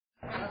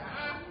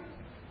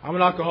I'm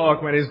an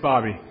alcoholic. My name is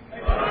Bobby.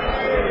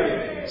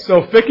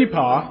 So, Ficky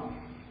Pa,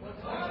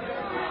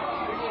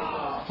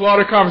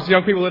 Florida Conference of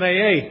Young People in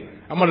AA.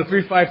 I'm on a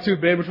 352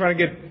 bid. We're trying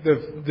to get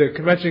the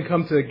convention to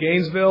come to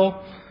Gainesville,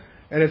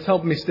 and it's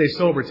helping me stay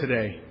sober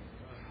today.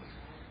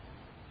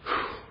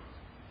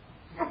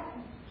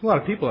 There's a lot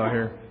of people out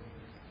here.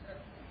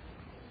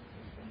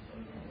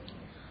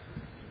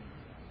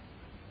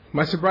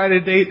 My sobriety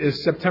date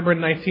is September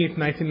 19th,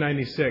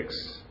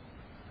 1996.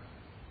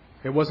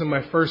 It wasn't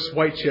my first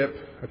white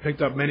chip. I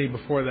picked up many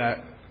before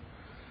that.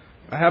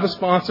 I have a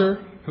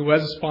sponsor who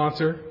has a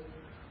sponsor.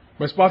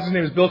 My sponsor's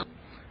name is Bill.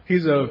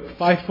 He's a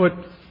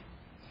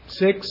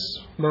 5'6"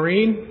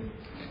 Marine.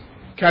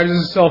 Carries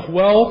himself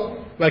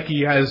well, like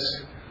he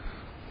has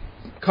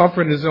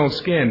comfort in his own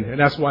skin, and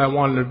that's why I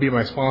wanted to be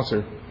my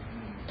sponsor.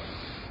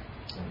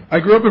 I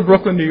grew up in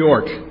Brooklyn, New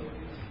York,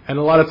 and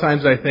a lot of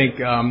times I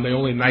think I'm the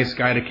only nice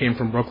guy that came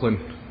from Brooklyn.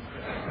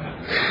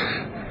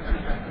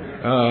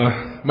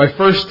 My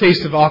first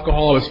taste of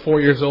alcohol, I was 4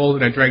 years old,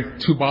 and I drank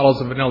 2 bottles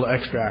of vanilla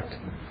extract.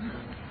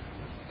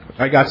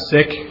 I got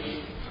sick,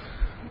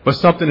 but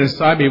something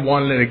inside me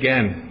wanted it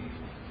again.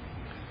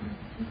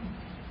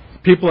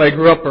 People I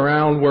grew up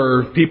around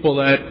were people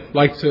that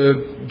liked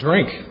to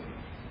drink.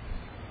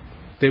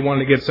 They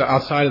wanted to get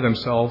outside of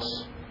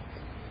themselves.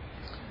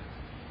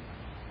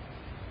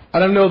 I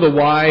don't know the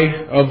why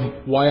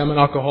I'm an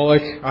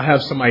alcoholic. I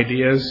have some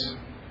ideas.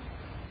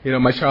 You know,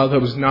 my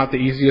childhood was not the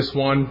easiest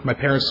one. My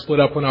parents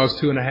split up when I was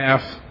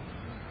 2.5.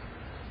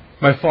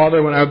 My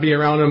father, when I would be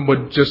around him,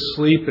 would just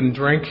sleep and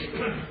drink.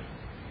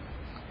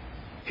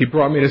 He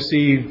brought me to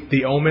see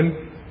The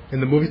Omen in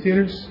the movie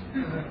theaters.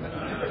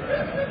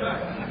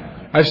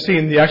 I've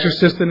seen The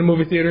Exorcist in the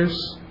movie theaters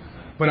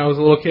when I was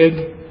a little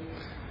kid.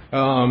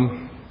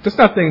 Just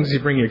not things you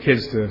bring your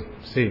kids to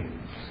see.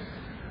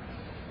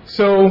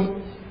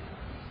 So,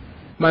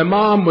 my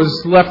mom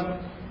was left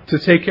to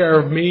take care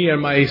of me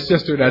and my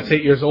sister that's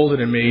 8 years older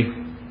than me,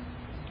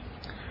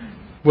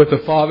 with a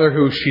father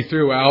who she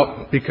threw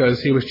out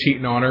because he was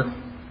cheating on her.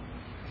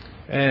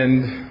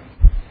 And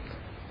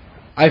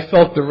I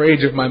felt the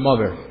rage of my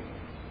mother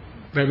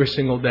every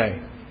single day.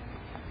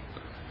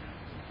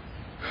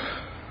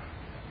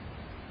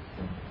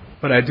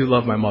 But I do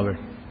love my mother.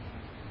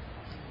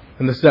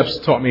 And the steps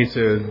taught me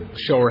to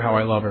show her how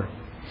I love her.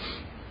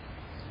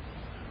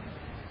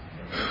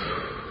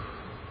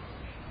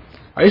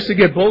 I used to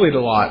get bullied a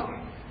lot.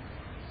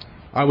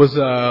 I was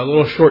a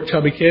little short,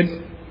 chubby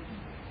kid.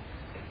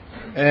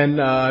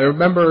 And I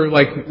remember,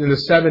 like, in the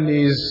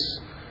 70s,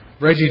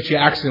 Reggie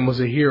Jackson was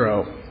a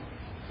hero.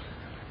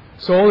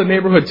 So all the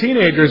neighborhood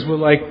teenagers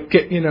would, like,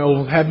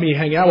 have me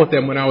hang out with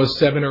them when I was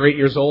 7 or 8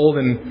 years old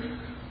and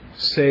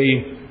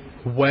say,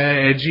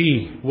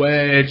 "Wedgie,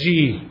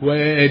 wedgie,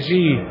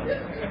 wedgie."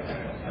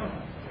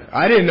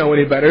 I didn't know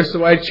any better,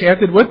 so I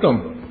chanted with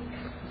them.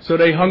 So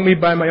they hung me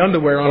by my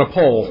underwear on a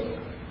pole.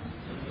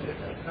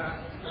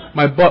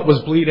 My butt was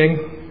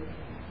bleeding.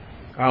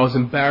 I was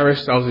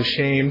embarrassed. I was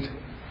ashamed.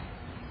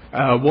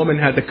 A woman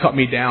had to cut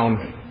me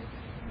down.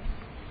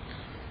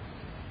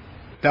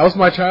 That was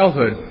my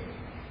childhood.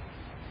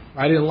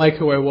 I didn't like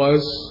who I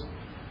was.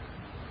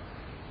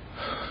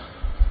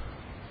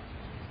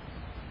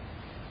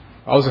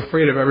 I was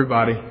afraid of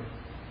everybody.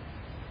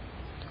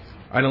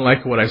 I didn't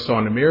like what I saw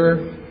in the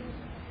mirror.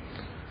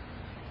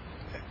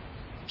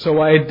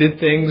 So I did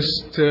things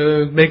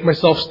to make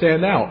myself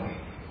stand out.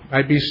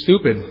 I'd be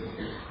stupid.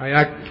 I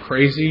act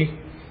crazy.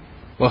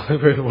 Well,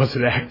 it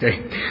wasn't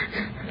acting.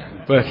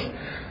 But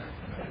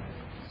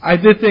I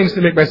did things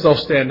to make myself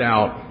stand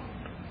out.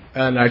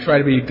 And I tried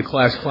to be the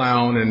class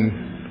clown.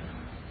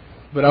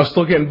 But I was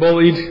still getting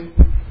bullied.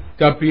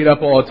 Got beat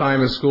up all the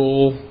time in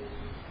school.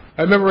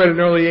 I remember at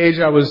an early age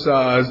I was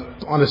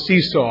on a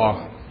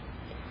seesaw.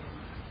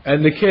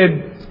 And the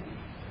kid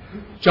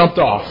jumped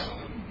off.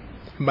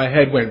 My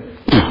head went,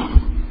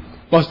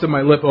 busted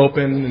my lip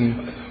open,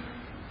 and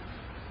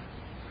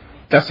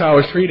that's how I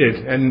was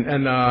treated.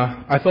 And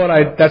I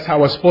thought that's how I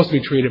was supposed to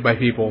be treated by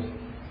people.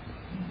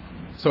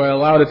 So I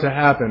allowed it to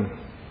happen.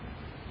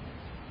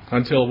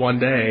 Until one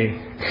day,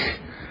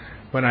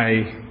 when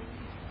I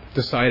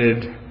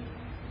decided,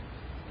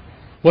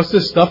 what's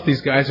this stuff these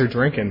guys are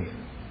drinking?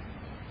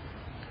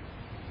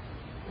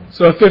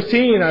 So at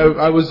 15,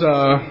 I was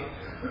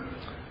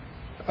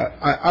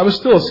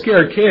still a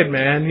scared kid,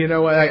 man. You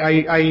know,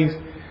 I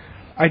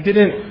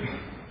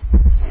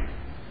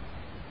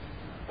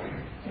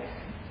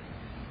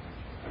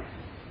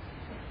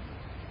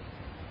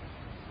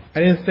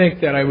didn't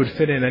think that I would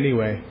fit in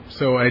anyway.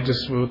 So I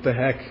just, what the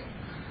heck?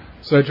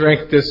 So I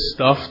drank this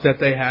stuff that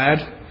they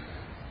had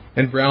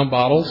in brown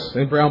bottles,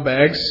 in brown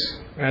bags,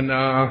 and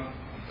I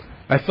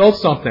felt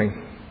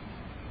something,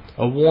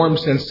 a warm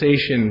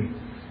sensation.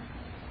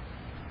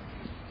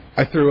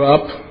 I threw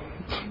up.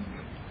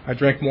 I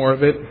drank more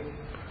of it,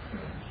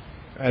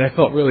 and I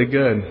felt really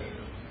good.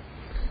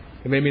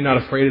 It made me not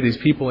afraid of these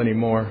people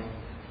anymore.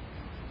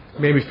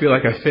 It made me feel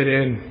like I fit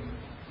in.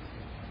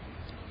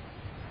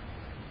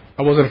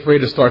 I wasn't afraid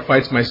to start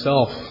fights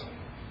myself.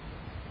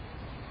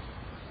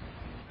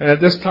 And at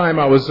this time,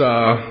 I was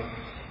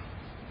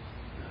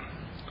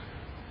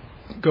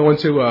going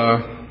to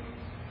a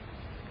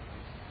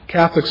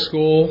Catholic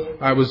school.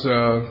 I was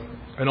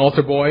an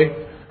altar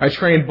boy. I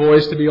trained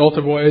boys to be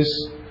altar boys.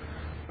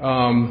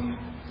 I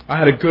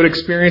had a good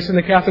experience in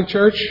the Catholic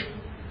Church.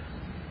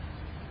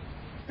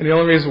 And the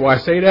only reason why I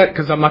say that,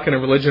 because I'm not going to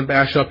religion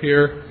bash up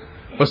here,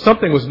 but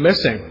something was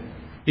missing,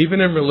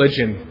 even in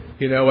religion.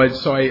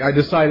 So I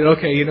decided,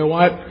 okay, you know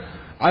what?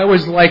 I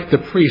always liked the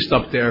priest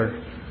up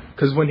there,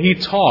 because when he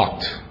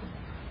talked,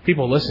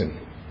 people listened.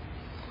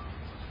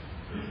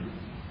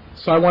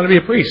 So I wanted to be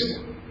a priest.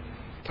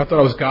 I thought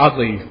I was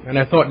godly, and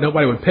I thought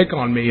nobody would pick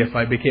on me if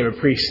I became a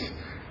priest.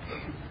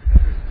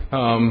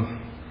 That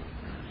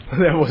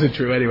wasn't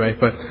true anyway,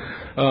 but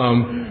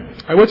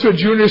I went to a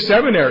junior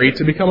seminary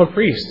to become a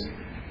priest.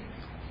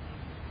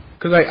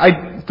 Because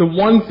the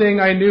one thing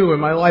I knew in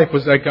my life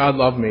was that God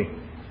loved me.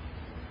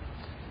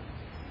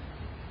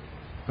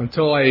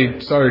 Until I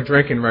started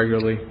drinking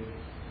regularly.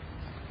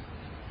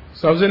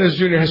 So I was in his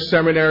junior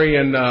seminary,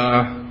 and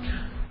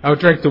I would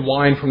drink the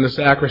wine from the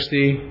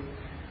sacristy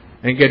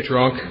and get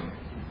drunk.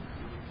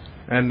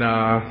 And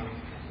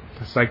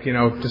it's like,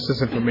 this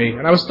isn't for me.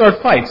 And I would start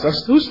fights.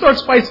 Who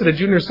starts fights at a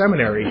junior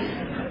seminary?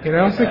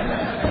 It's like,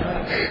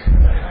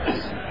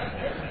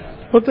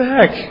 what the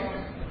heck?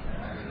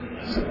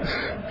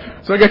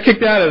 So I got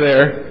kicked out of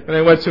there, and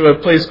I went to a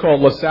place called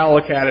LaSalle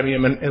Academy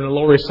in the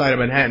Lower East Side of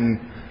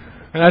Manhattan.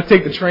 And I'd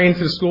take the train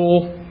to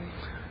school,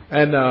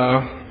 and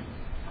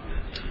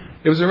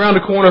it was around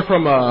the corner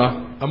from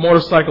a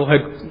motorcycle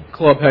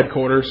club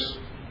headquarters.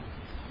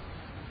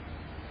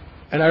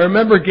 And I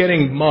remember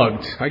getting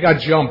mugged. I got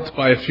jumped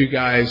by a few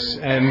guys,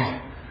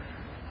 and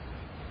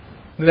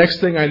the next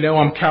thing I know,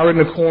 I'm cowered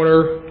in the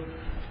corner.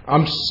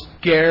 I'm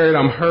scared,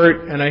 I'm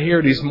hurt, and I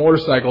hear these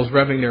motorcycles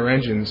revving their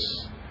engines.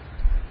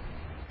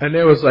 And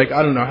there was I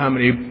don't know how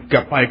many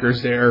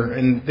bikers there,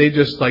 and they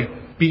just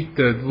beat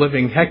the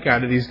living heck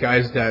out of these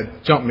guys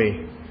that jumped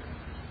me.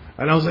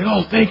 And I was like,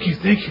 oh, thank you.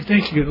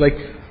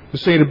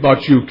 This ain't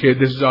about you, kid.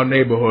 This is our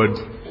neighborhood.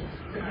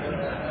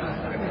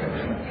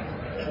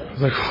 I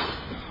was like,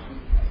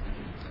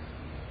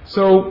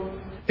 so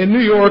in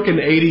New York in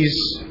the 80s,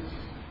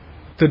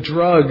 the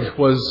drug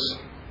was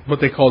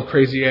what they called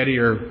Crazy Eddie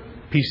or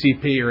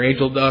PCP or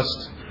angel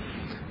dust.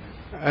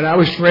 And I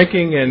was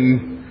drinking,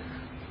 and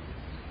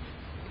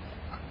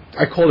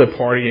I called it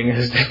partying.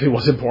 It definitely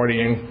wasn't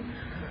partying.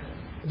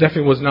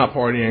 Definitely was not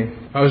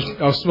partying. I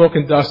was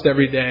smoking dust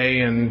every day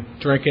and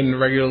drinking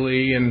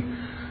regularly and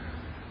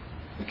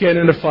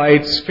getting into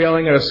fights,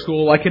 failing out of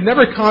school. I could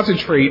never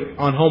concentrate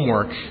on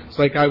homework. It's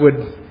like I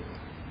would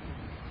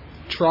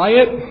try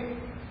it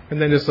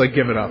and then just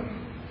give it up.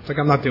 It's like,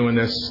 I'm not doing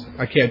this.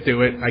 I can't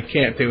do it. I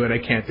can't do it. I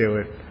can't do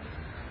it.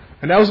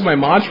 And that was my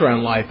mantra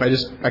in life.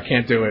 I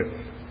can't do it.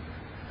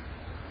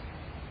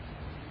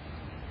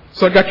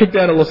 So I got kicked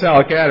out of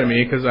LaSalle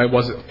Academy because I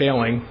wasn't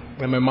failing,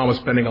 and my mom was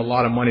spending a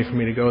lot of money for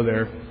me to go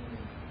there.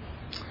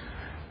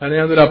 And I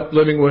ended up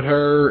living with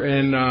her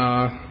and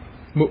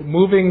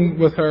moving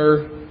with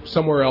her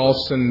somewhere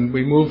else, and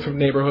we moved from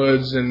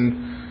neighborhoods,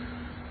 and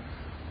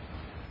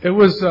it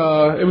was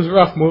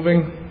rough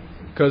moving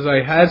because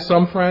I had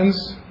some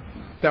friends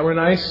that were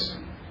nice,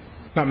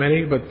 not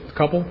many, but a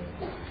couple,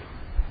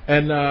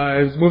 and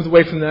I moved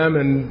away from them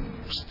and.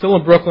 Still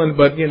in Brooklyn,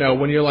 but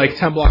when you're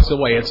 10 blocks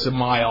away, it's a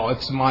mile.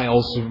 It's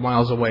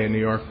miles away in New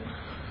York.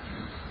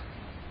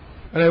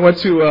 And I went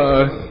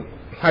to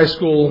high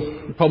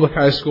school, public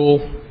high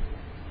school,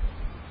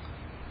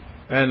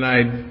 and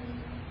I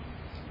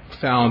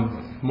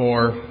found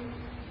more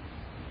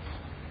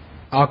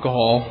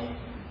alcohol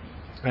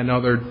and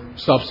other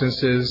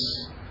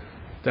substances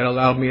that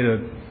allowed me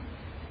to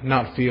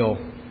not feel.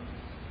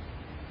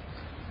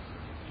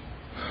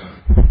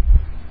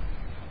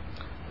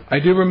 I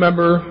do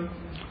remember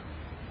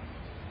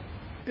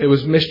it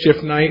was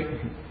mischief night.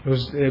 It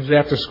was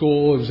after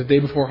school. It was the day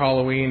before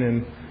Halloween,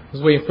 and I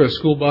was waiting for the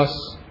school bus.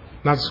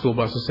 Not the school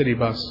bus, the city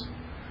bus.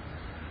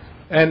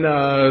 And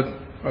I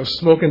was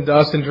smoking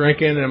dust and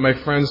drinking, and my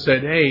friend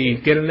said, hey,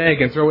 get an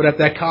egg and throw it at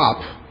that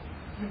cop.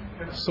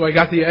 So I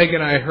got the egg,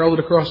 and I hurled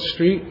it across the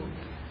street.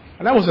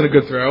 And that wasn't a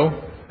good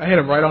throw. I hit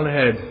him right on the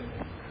head.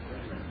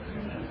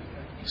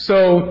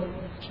 So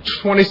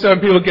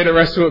 27 people get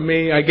arrested with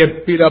me. I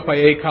get beat up by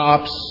 8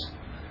 cops.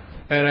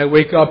 And I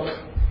wake up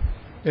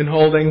in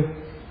holding,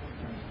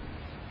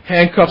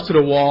 handcuffed to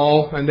the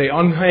wall, and they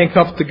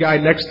unhandcuffed the guy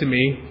next to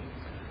me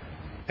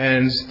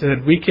and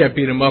said, we can't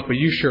beat him up, but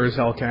you sure as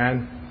hell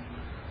can.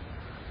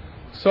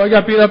 So I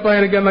got beat up by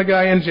a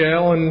guy in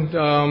jail, and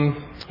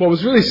what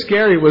was really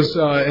scary was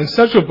in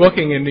central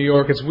booking in New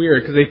York, it's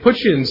weird, because they put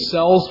you in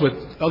cells with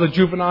other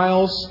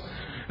juveniles,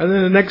 and then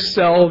in the next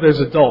cell there's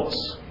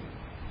adults.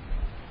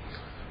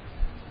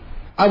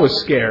 I was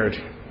scared.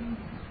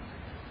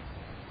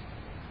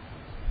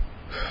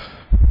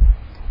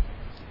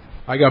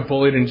 I got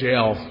bullied in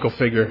jail, go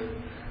figure.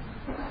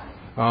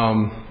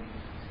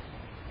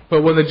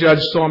 But when the judge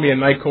saw me in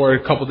night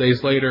court a couple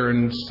days later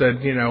and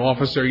said,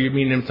 officer, you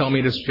mean to tell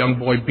me this young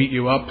boy beat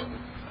you up?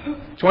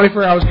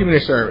 24 hours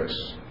community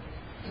service.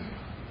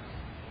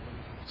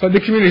 So I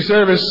did community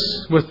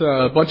service with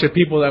a bunch of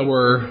people that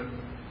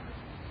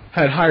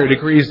had higher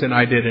degrees than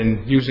I did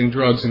in using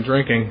drugs and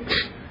drinking.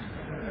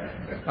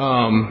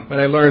 And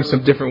I learned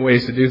some different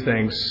ways to do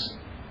things.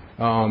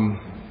 I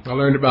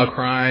learned about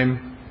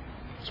crime.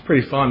 It's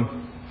pretty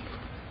fun.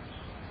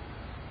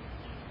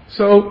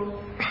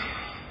 So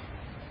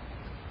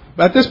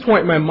at this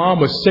point, my mom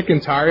was sick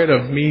and tired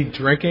of me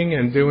drinking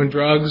and doing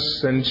drugs,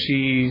 and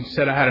she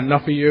said, I had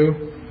enough of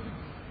you.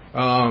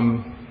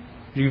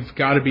 You've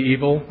got to be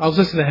evil. I was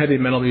listening to heavy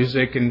metal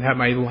music and had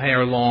my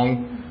hair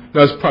long.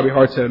 That's probably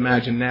hard to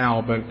imagine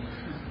now, but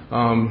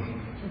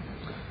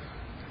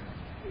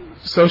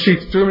so she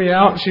threw me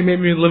out. She made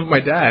me live with my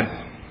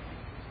dad.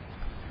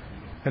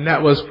 And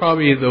that was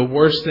probably the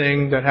worst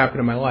thing that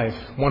happened in my life.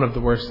 One of the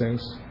worst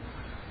things.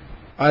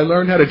 I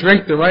learned how to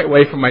drink the right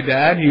way from my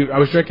dad. I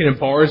was drinking in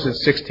bars at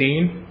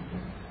 16.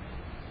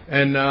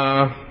 And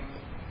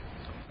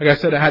like I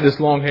said, I had this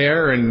long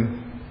hair,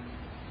 and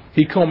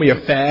he called me a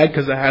fag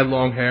because I had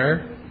long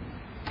hair.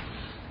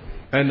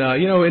 And,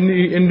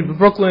 in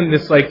Brooklyn,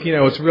 it's like,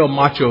 it's a real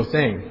macho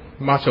thing,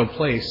 macho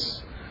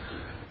place.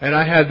 And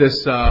I had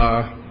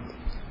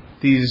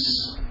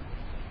these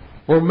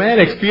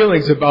romantic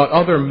feelings about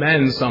other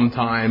men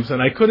sometimes,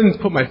 and I couldn't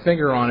put my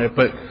finger on it,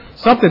 but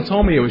something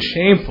told me it was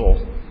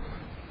shameful.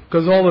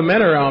 Because all the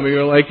men around me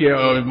were like,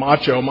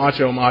 macho,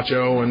 macho,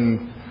 macho,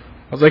 and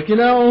I was like, I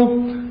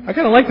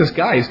kind of like this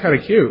guy, he's kind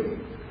of cute.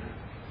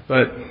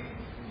 But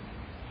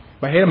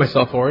I hated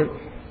myself for it.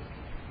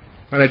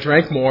 And I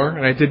drank more,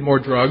 and I did more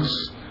drugs.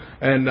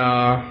 And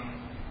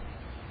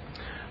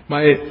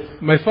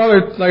my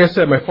father, like I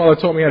said, my father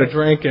taught me how to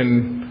drink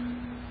and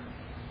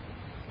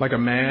like a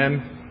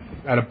man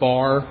at a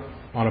bar,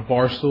 on a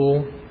bar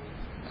stool.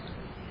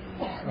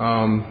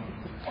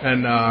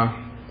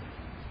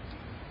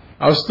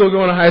 I was still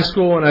going to high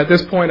school, and at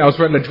this point I was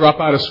ready to drop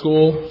out of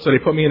school, so they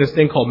put me in this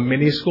thing called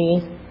mini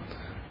school,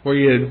 where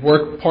you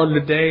work part of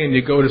the day and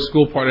you go to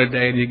school part of the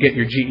day and you get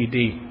your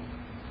GED.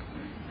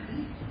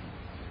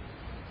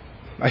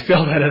 I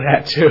failed out of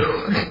that too.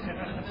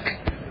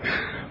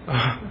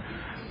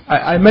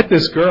 I met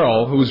this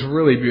girl who was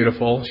really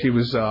beautiful. She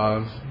was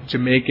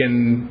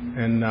Jamaican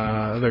and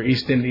other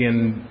East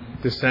Indian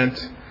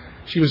descent.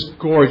 She was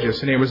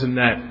gorgeous. Her name was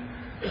Annette.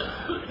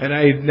 And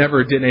I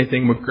never did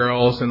anything with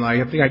girls, and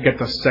I think I get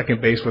to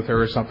second base with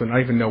her or something. I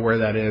don't even know where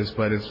that is,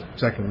 but it's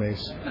second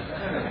base.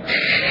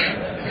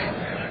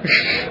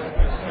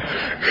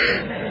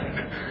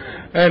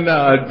 And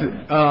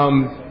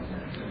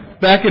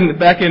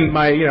back in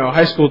my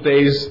high school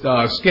days,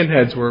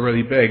 skinheads were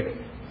really big,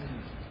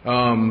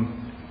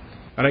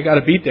 and I got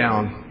a beat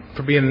down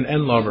for being an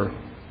N lover.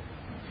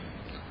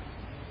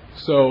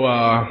 So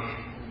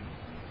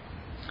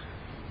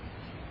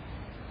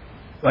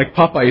like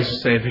Popeye used to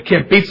say, if you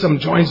can't beat them,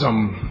 join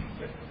them.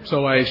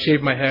 So I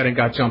shaved my head and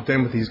got jumped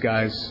in with these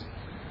guys.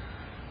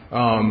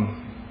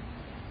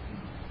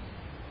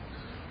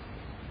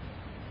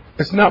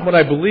 It's not what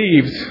I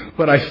believed,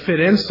 but I fit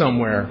in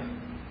somewhere.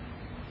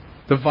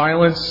 The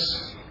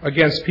violence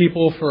against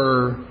people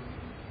for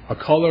a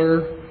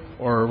color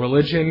or a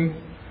religion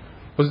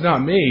was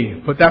not me,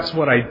 but that's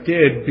what I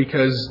did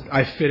because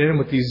I fit in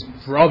with these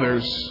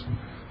brothers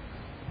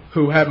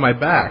who had my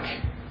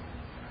back.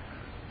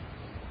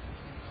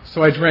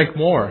 So I drank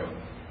more,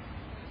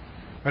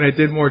 and I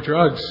did more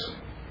drugs,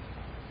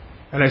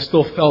 and I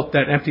still felt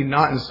that empty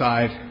knot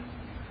inside.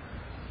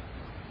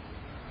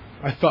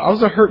 I thought I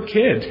was a hurt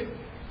kid.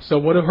 So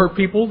what do hurt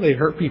people? They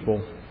hurt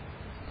people.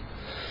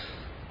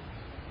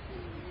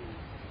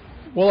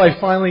 Well, I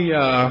finally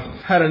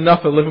had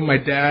enough of living with my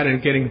dad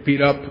and getting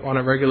beat up on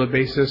a regular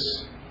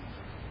basis,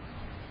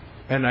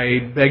 and I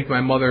begged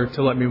my mother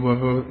to let me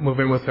move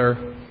in with her,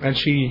 and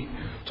she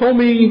told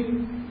me,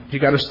 you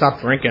got to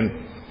stop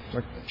drinking.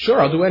 Like, sure,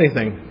 I'll do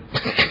anything.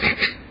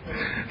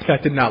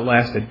 That did not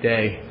last a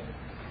day.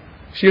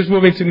 She was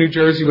moving to New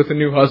Jersey with a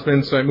new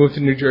husband, so I moved to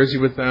New Jersey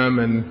with them,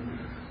 and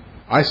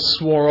I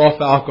swore off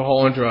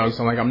alcohol and drugs.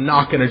 I'm like, I'm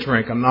not going to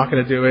drink. I'm not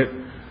going to do it.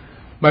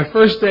 My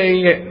first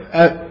day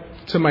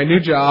to my new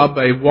job,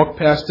 I walked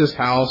past this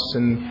house,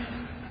 and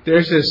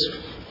there's this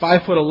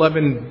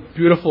 5'11"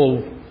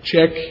 beautiful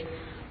chick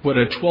with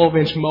a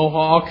 12-inch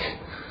mohawk,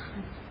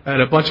 and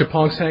a bunch of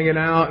punks hanging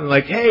out, and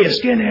like, hey, a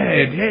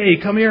skinhead, hey,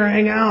 come here and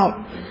hang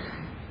out.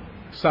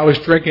 So I was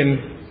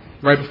drinking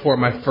right before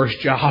my first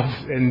job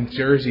in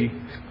Jersey.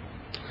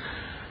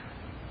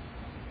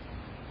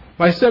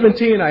 By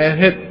 17,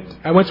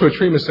 I went to a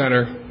treatment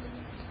center,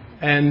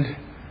 and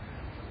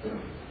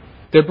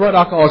they brought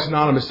Alcoholics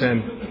Anonymous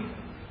in.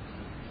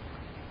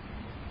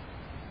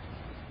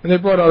 And they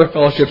brought other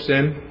fellowships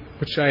in,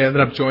 which I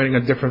ended up joining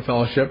a different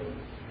fellowship.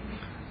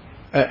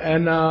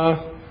 And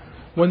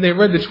when they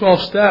read the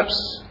 12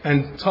 steps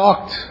and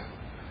talked,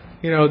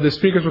 the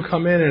speakers would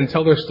come in and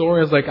tell their story.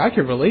 I was like, I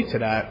could relate to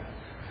that.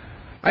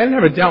 I didn't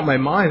have a doubt in my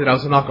mind that I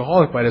was an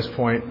alcoholic by this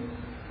point.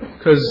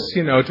 Because,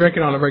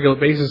 drinking on a regular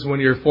basis when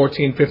you're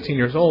 14, 15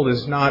 years old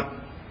is not,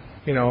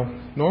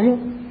 normal.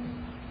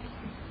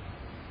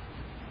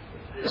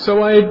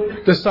 So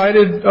I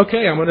decided,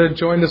 okay, I'm going to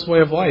join this way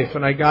of life,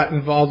 and I got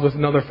involved with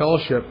another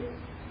fellowship.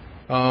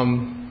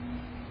 And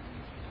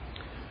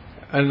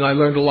I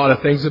learned a lot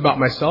of things about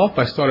myself.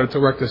 I started to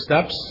work the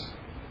steps,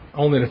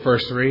 only the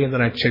first 3, and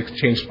then I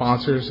changed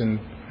sponsors, and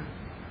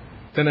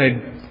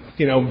then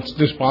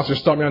new sponsors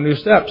start me on new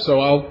steps.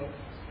 So I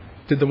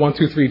did the 1,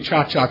 2, 3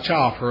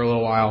 cha-cha-cha for a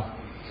little while,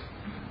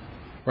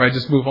 where I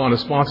just move on to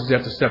sponsors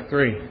after step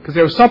 3. Because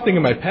there was something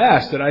in my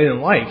past that I didn't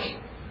like.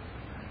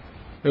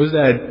 There was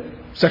that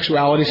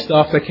sexuality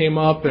stuff that came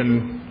up,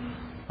 and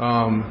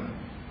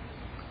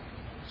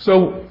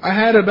so I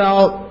had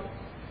about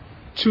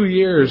 2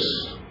 years,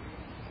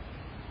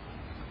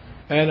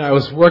 and I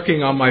was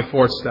working on my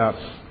 4th step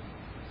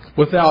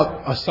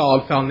without a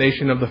solid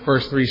foundation of the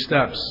first 3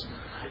 steps.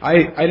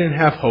 I didn't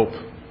have hope.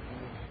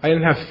 I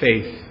didn't have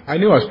faith. I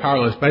knew I was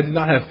powerless, but I did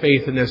not have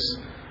faith in this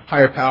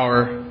higher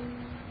power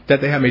that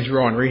they had me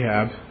draw in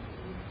rehab.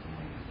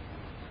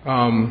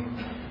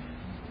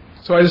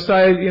 So I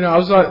decided,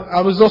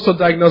 I was also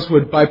diagnosed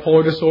with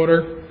bipolar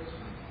disorder.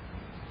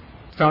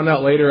 Found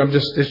out later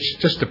it's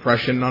just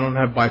depression. I don't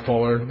have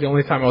bipolar. The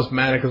only time I was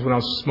manic is when I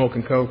was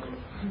smoking coke.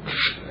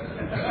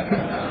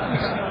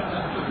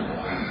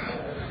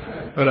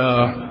 But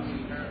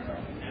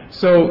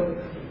so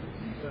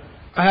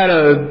I had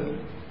a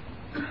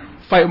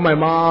fight with my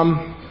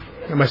mom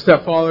and my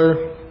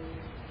stepfather.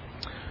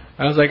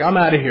 I was like, I'm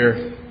out of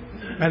here.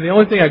 And the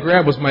only thing I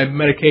grabbed was my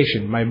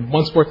medication, my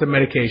month's worth of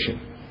medication.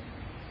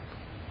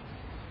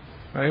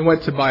 I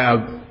went to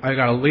I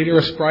got a liter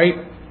of Sprite,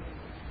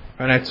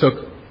 and I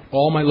took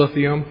all my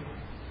lithium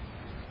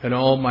and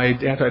all my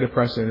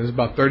antidepressant. It was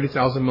about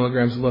 30,000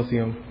 milligrams of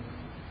lithium.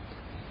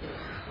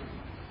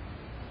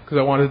 Because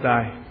I wanted to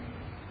die.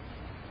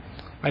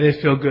 I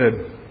didn't feel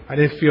good. I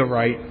didn't feel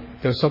right.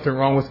 There was something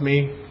wrong with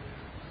me.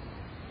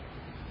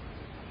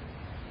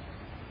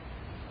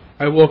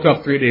 I woke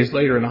up 3 days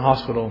later in the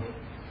hospital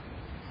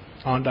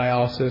on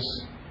dialysis.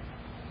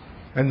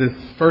 And the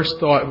first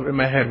thought in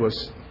my head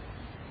was,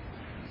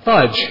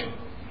 fudge.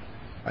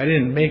 I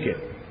didn't make it.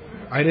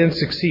 I didn't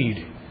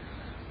succeed.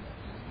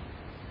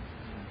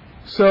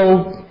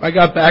 So I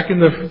got back in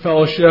the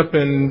fellowship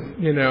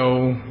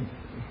and,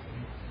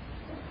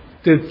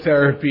 did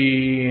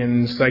therapy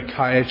and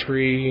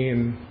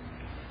psychiatry,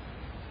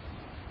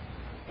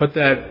 but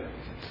that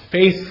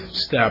faith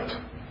step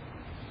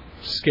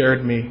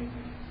scared me.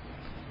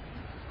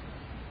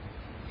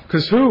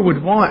 Because who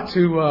would want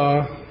to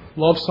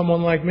love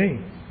someone like me?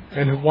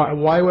 And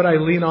why would I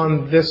lean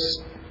on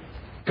this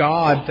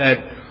God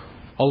that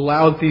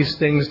allowed these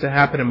things to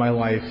happen in my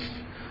life?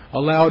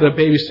 Allowed a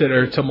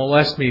babysitter to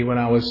molest me when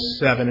I was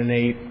 7 and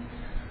 8.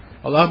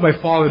 Allowed my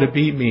father to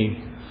beat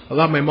me.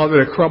 Allowed my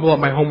mother to crumble up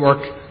my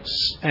homework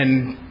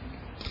and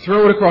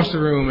throw it across the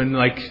room and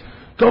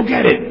go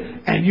get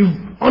it. And you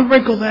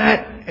unwrinkle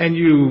that and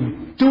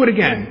you do it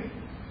again.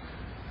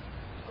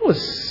 I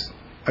was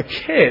a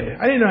kid.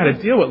 I didn't know how to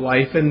deal with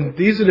life. And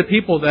these are the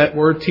people that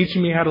were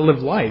teaching me how to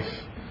live life.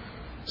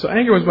 So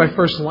anger was my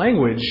first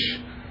language.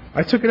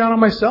 I took it out on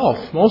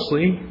myself,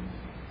 mostly.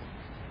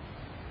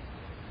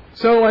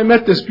 So I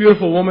met this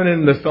beautiful woman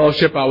in the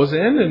fellowship I was in,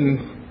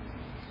 and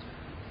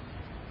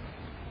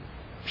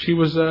she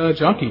was a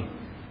junkie.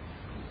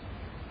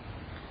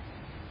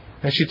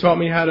 And she taught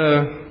me how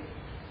to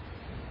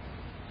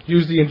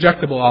use the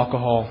injectable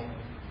alcohol.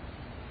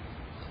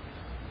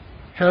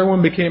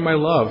 Heroin became my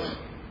love.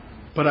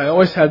 But I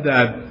always had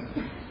that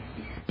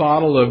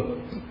bottle of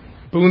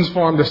Boone's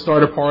Farm to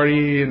start a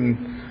party,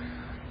 and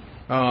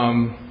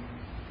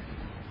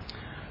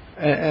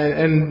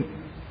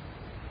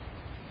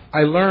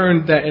I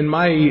learned that in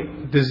my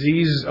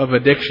disease of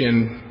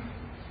addiction,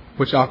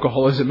 which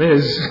alcoholism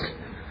is,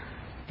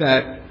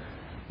 that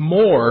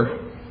more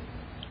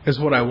is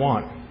what I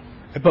want.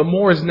 But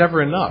more is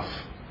never enough.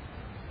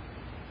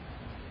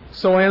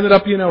 So I ended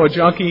up, a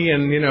junkie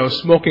and,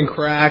 smoking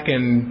crack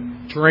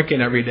and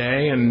drinking every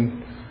day.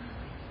 And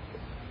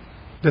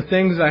the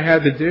things I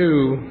had to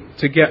do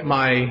to get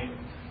my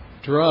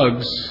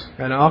drugs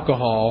and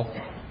alcohol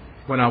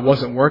when I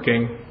wasn't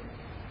working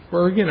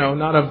were,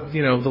 not of,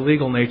 the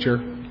legal nature.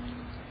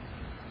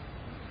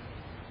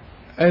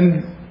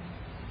 And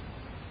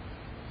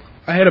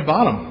I hit a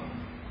bottom.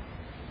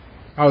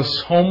 I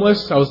was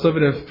homeless. I was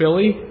living in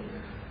Philly.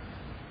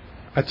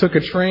 I took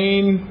a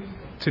train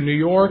to New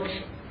York.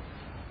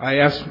 I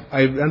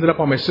ended up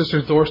on my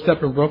sister's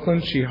doorstep in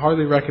Brooklyn. She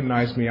hardly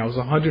recognized me. I was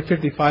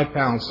 155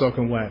 pounds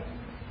soaking wet.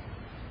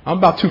 I'm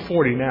about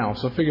 240 now,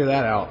 so figure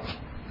that out.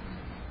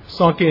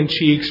 Sunken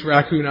cheeks,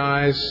 raccoon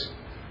eyes.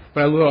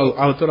 But I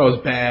thought I was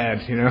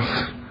bad,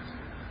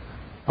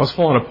 I was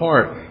falling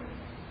apart.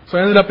 So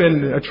I ended up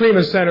in a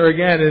treatment center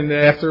again, and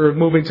after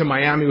moving to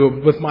Miami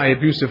with my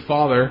abusive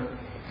father.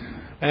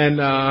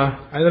 And I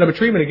ended up in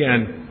treatment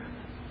again.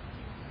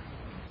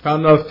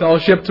 Found a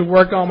fellowship to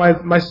work on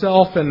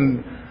myself,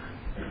 and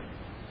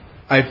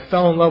I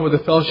fell in love with the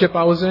fellowship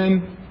I was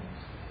in.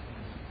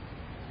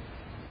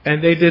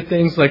 And they did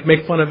things like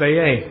make fun of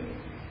AA.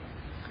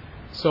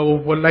 So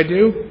what did I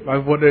do?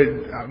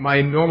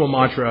 My normal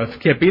mantra, if you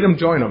can't beat them,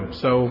 join them.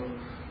 So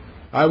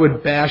I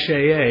would bash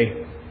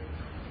AA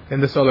in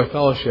this other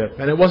fellowship.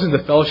 And it wasn't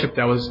the fellowship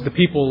that was the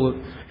people.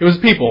 It was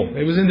people.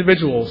 It was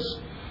individuals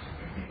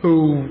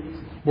who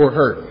were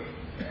hurt.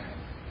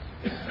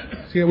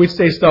 So, we'd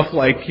say stuff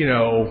like,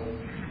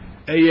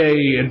 AA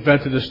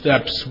invented the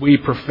steps, we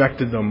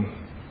perfected them.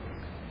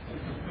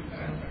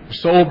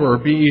 Sober,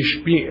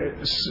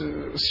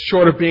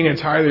 short of being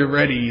entirely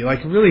ready.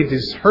 Like really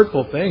these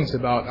hurtful things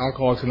about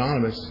Alcoholics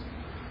Anonymous.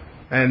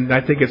 And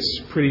I think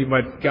it's pretty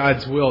much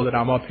God's will that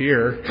I'm up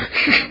here.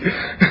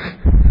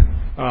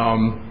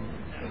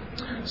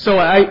 So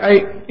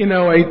I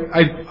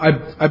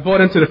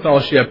bought into the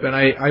fellowship and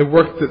I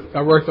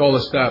worked all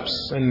the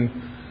steps, and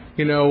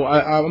I'm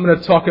going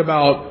to talk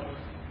about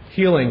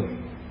healing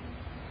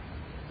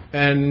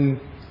and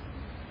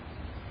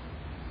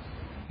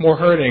more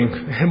hurting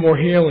and more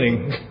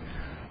healing.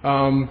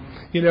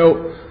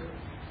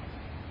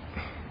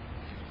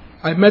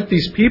 I met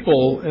these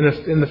people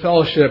in the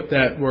fellowship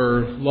that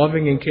were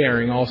loving and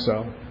caring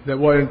also. That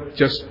weren't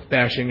just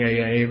bashing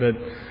AA, but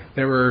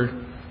they were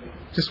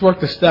just work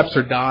the steps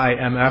or die,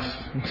 MF.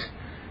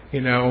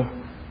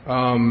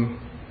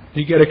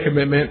 You get a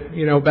commitment.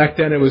 Back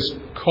then it was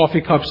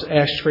coffee cups,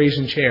 ashtrays,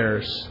 and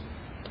chairs.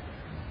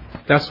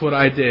 That's what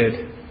I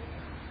did.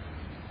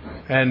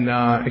 And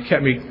it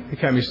kept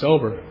me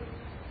sober.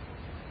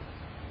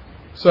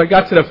 So I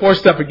got to the 4th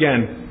step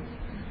again,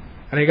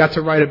 and I got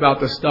to write about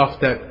the stuff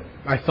that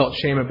I felt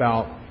shame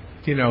about.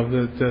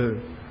 The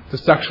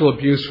sexual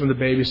abuse from the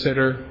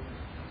babysitter.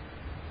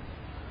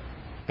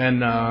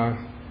 And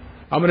I'm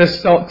going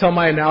to tell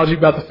my analogy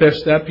about the 5th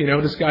step.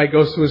 This guy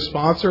goes to his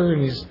sponsor,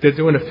 and they're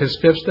doing his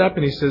 5th step,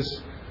 and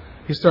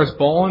he starts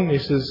bawling. He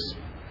says,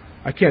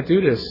 "I can't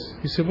do this."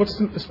 He said,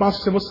 the sponsor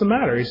said, "What's the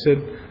matter?" He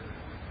said,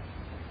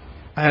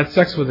 "I had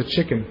sex with a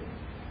chicken."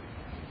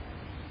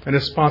 And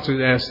his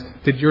sponsor asked,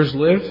 "Did yours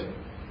live?"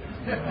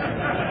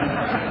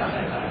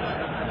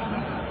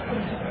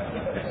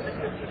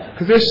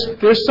 Because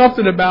there's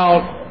something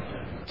about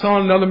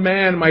telling another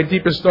man my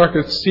deepest,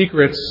 darkest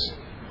secrets,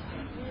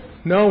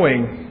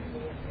 knowing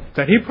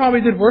that he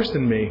probably did worse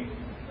than me.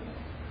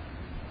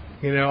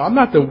 I'm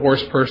not the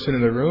worst person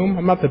in the room.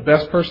 I'm not the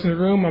best person in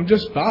the room. I'm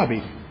just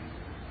Bobby.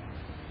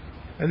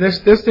 And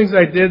there's things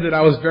I did that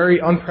I was very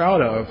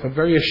unproud of. I'm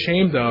very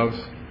ashamed of.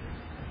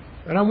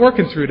 And I'm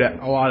working through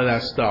a lot of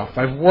that stuff.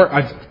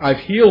 I've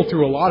healed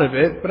through a lot of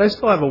it, but I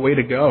still have a way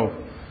to go.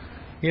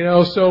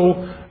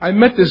 So I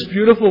met this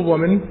beautiful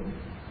woman.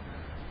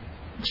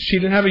 She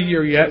didn't have a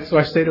year yet, so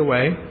I stayed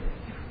away.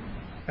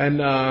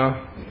 And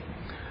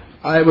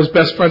I was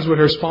best friends with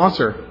her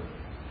sponsor.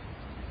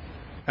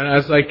 And I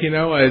was like,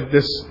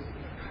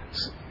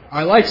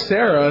 I like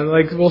Sarah.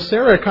 And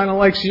Sarah kind of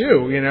likes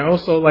you,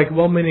 So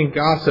well-meaning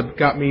gossip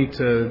got me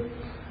to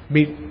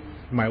meet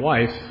my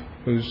wife,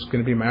 who's going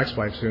to be my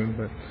ex-wife soon.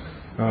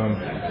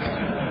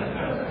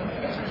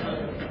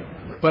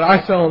 But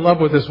I fell in love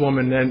with this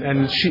woman,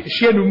 and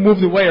she had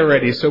moved away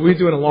already. So we were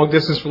doing a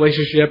long-distance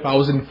relationship. I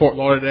was in Fort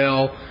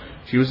Lauderdale.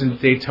 She was in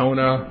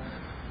Daytona.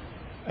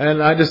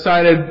 And I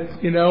decided,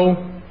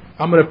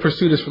 I'm going to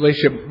pursue this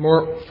relationship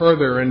more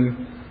further,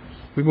 and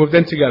we moved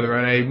in together.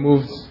 And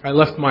I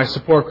left my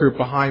support group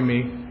behind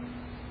me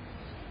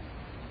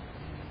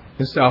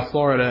in South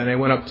Florida, and I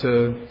went up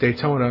to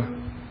Daytona.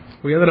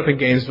 We ended up in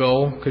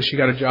Gainesville because she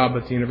got a job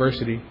at the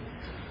university.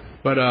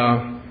 But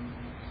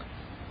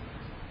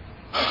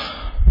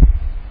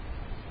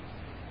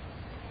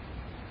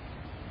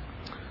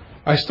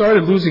I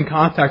started losing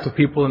contact with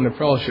people in the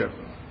fellowship.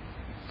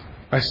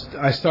 I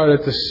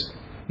started to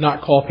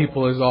not call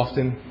people as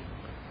often.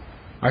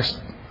 I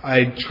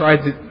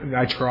tried to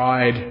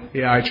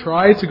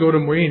go to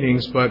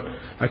meetings, but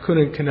I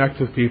couldn't connect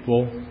with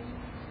people.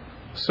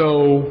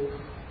 So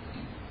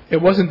it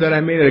wasn't that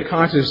I made a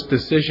conscious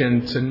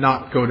decision to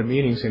not go to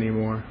meetings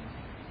anymore.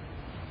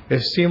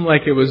 It seemed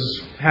like it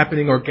was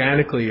happening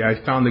organically. I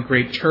found a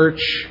great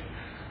church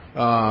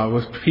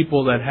with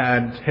people that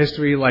had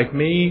history like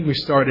me. We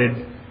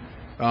started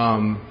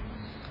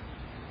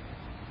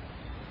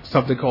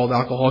something called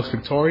Alcoholics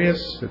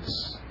Victorious.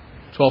 It's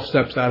 12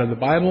 steps out of the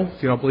Bible.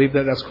 If you don't believe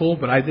that, that's cool,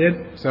 but I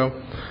did. So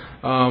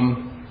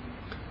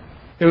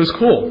it was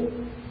cool.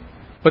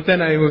 But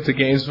then I moved to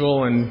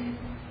Gainesville, and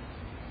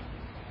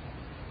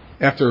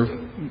after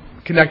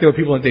connecting with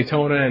people in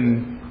Daytona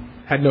and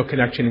had no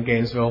connection in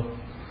Gainesville.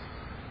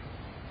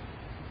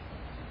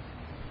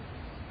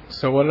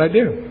 So what did I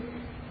do?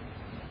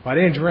 Well, I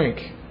didn't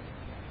drink,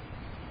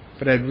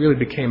 but I really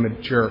became a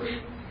jerk.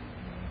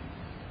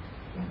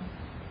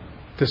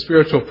 The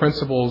spiritual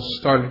principles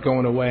started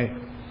going away.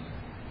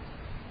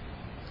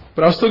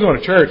 But I was still going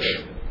to church.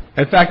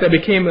 In fact, I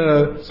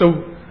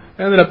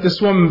ended up, this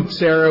woman,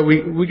 Sarah,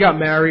 we got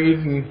married,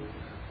 and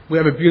we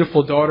have a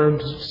beautiful daughter,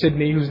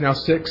 Sydney, who's now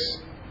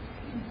 6.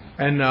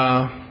 And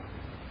I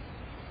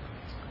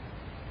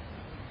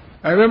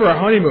remember our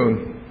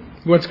honeymoon.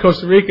 We went to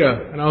Costa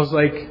Rica, and I was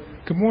like,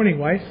 "Good morning,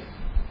 wife."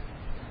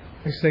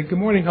 I said, "Good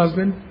morning,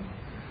 husband."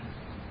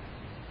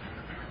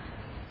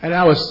 And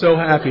I was so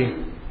happy.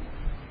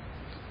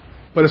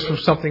 But it's from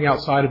something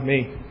outside of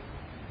me.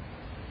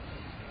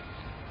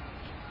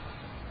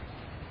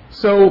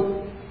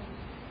 So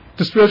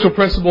the spiritual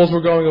principles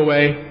were going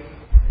away,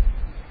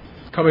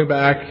 coming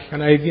back,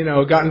 and I,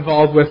 got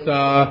involved with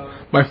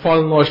my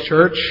father-in-law's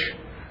church,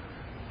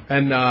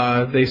 and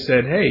they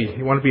said, "Hey,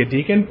 you want to be a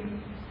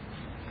deacon?"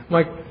 I'm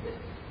like,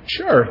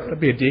 "Sure, I'd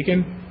be a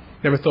deacon."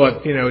 Never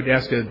thought, to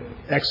ask an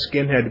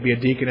ex-skinhead to be a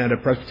deacon at a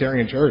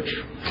Presbyterian church.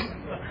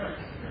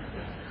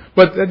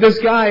 But this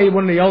guy,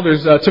 one of the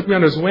elders, took me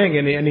under his wing,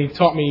 and he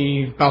taught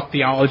me about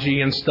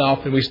theology and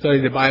stuff, and we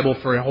studied the Bible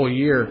for a whole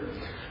year.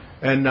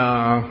 And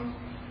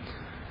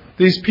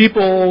these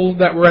people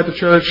that were at the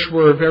church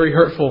were very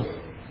hurtful.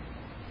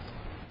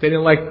 They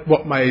didn't like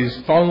what my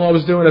father-in-law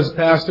was doing as a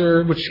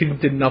pastor, which he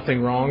did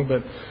nothing wrong,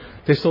 but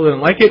they still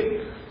didn't like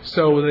it,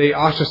 so they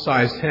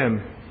ostracized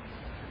him.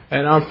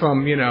 And I'm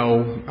from,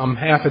 I'm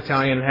half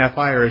Italian and half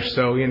Irish,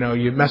 so,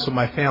 you mess with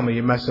my family,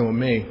 you're messing with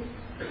me.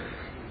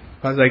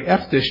 I was like,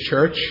 F this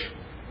church,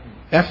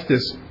 F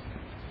this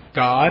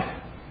God,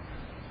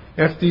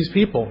 F these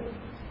people.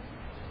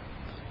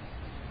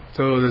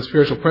 So the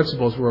spiritual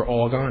principles were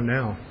all gone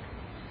now.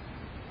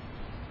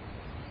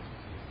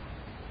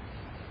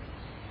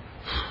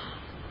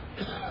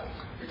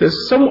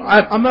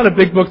 I'm not a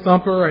big book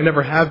thumper. I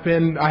never have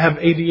been. I have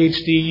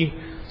ADHD,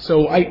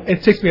 so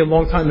it takes me a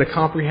long time to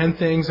comprehend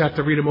things. I have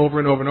to read them over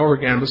and over and over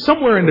again. But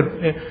somewhere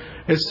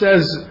it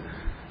says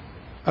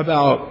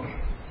about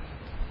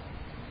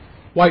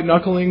white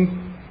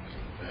knuckling,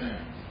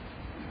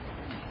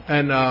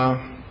 and I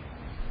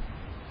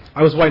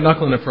was white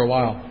knuckling it for a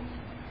while.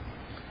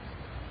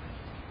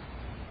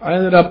 I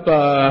ended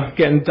up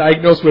getting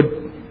diagnosed with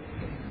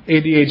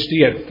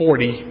ADHD at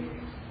 40.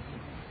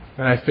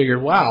 And I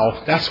figured,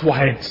 wow, that's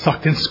why I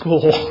sucked in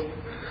school.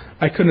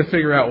 I couldn't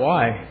figure out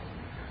why.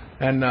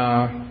 And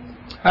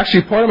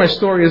actually, part of my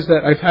story is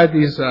that I've had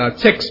these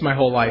tics my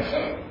whole life.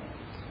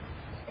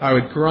 I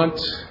would grunt,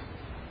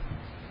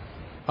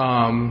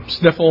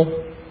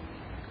 sniffle,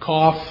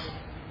 cough,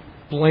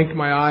 blink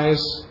my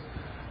eyes,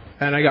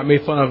 and I got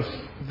made fun of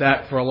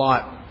that for a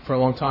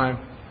long time.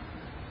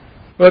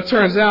 But it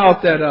turns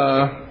out that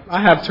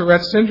I have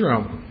Tourette's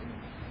syndrome.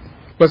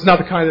 But it's not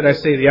the kind that I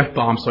say the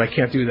F-bomb, so I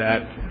can't do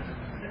that.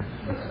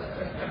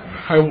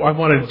 I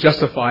want to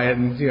justify it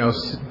and,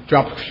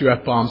 drop a few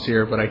F-bombs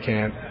here, but I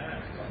can't.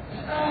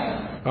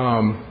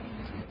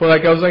 But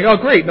I was like, oh,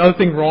 great, another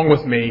thing wrong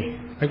with me.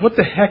 Like, what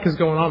the heck is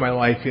going on in my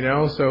life,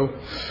 So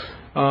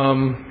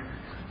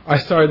I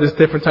started this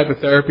different type of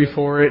therapy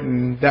for it,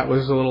 and that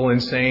was a little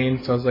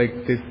insane. So I was like,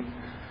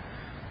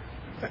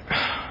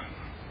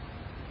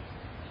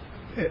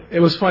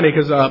 it was funny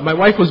because my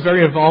wife was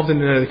very involved in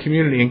the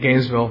community in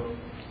Gainesville.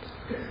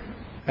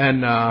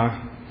 And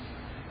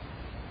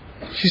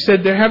she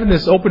said they're having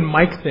this open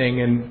mic thing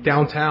in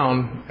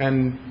downtown,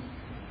 and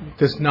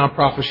this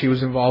nonprofit she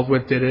was involved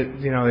with did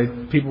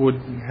it. People would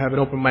have an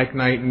open mic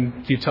night,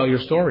 and you tell your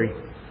story.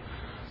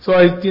 So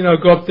I,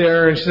 go up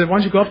there, and she said, "Why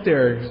don't you go up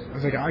there?" I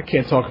was like, "I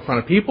can't talk in front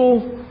of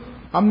people.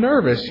 I'm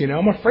nervous.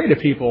 I'm afraid of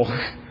people."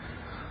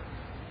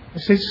 I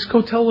said, "Just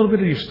go tell a little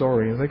bit of your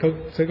story." I was like,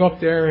 so I go up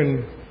there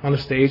and on the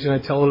stage, and I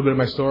tell a little bit of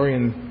my story,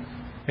 and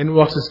in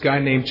walks this guy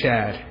named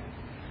Chad,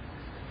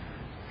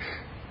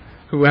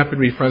 who happened to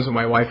be friends with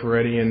my wife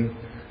already, and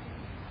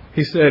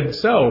he said,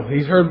 so,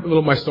 he's heard a little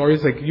of my story.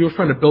 He's like, "You were a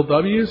friend of Bill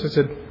W.'s?" I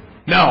said,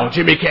 "No,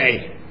 Jimmy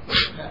K."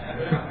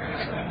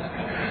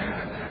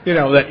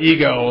 That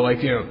ego,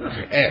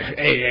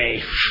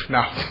 AA,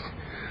 no.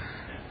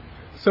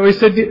 So he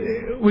said,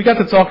 we got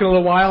to talking a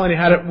little while,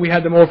 and we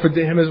had them over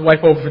him and his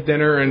wife over for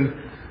dinner, and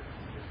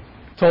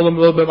told him a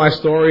little bit of my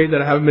story,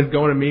 that I haven't been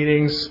going to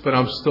meetings, but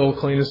I'm still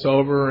clean and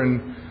sober,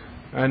 and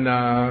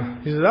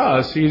he said,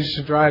 "Oh, so you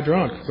just dry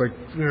drunk?" It's like,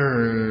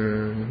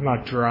 I'm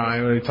not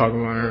dry. What are you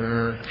talking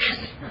about?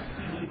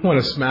 I want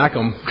to smack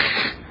him.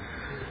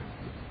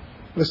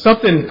 But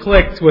something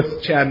clicked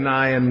with Chad and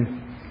I, and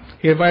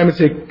he invited me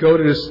to go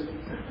to this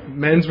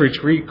men's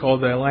retreat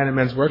called the Atlanta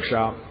Men's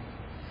Workshop.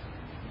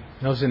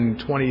 That was in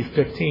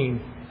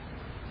 2015.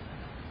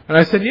 And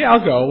I said, "Yeah,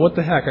 I'll go. What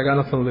the heck? I got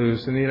nothing to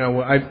lose."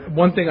 And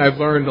one thing I've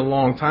learned a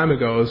long time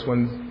ago is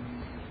when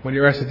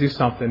you're asked to do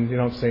something, you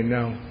don't say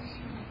no.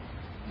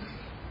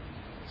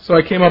 So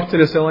I came up to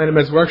this Atlanta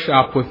Men's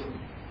Workshop with,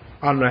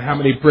 I don't know how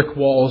many brick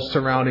walls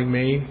surrounding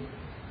me.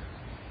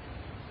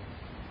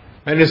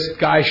 And this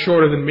guy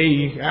shorter than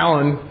me,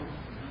 Alan,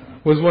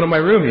 was one of my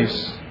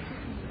roomies.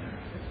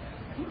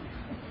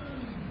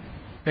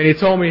 And he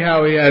told me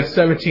how he had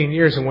 17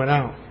 years and went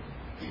out.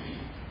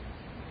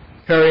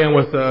 Here I am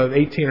with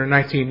 18 or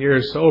 19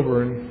 years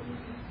sober and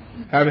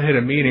haven't hit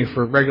a meeting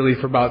regularly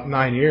for about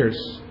 9 years.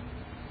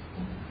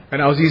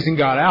 And I was easing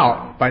God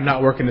out by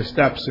not working the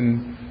steps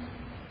and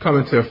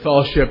coming to a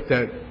fellowship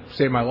that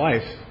saved my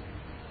life.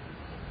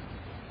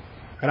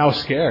 And I was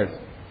scared.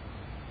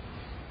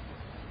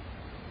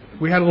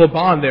 We had a little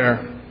bond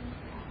there.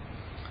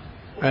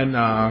 And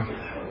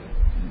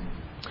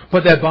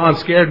but that bond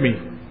scared me.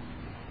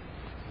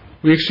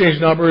 We exchanged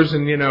numbers,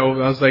 and I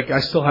was like, I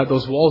still had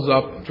those walls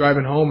up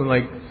driving home, and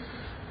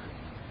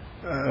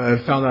I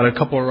found out a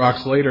couple of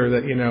rocks later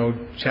that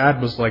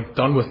Chad was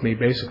done with me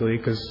basically,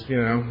 because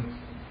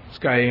This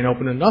guy ain't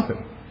opening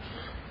nothing.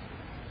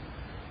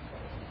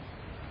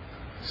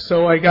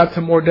 So I got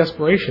to more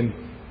desperation.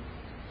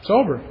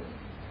 Sober.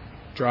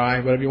 Dry,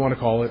 whatever you want to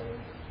call it.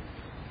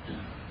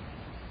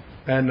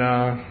 And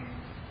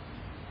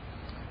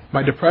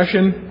my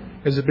depression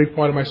is a big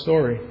part of my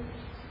story.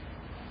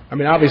 I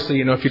mean, obviously,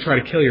 if you try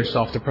to kill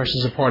yourself, depression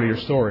is a part of your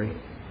story.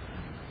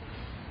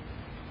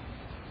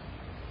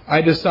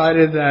 I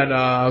decided that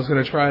I was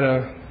going to try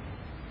to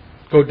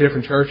go to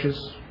different churches.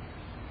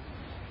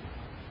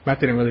 That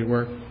didn't really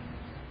work.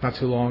 Not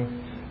too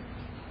long.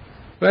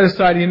 But I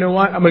decided, you know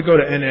what? I'm going to go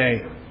to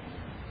NA.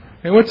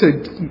 I went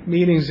to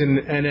meetings in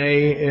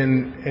NA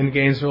in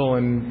Gainesville,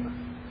 and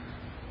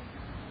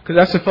because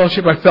that's the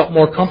fellowship I felt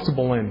more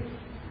comfortable in.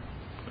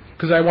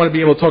 Because I want to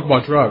be able to talk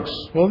about drugs.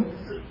 Well,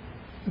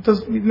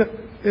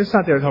 it's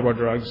not there to talk about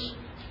drugs.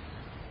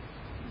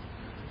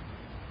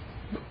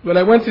 But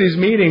I went to these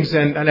meetings,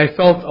 and I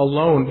felt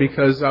alone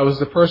because I was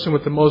the person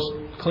with the most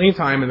clean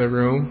time in the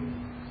room,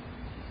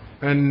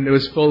 and it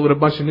was filled with a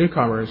bunch of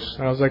newcomers.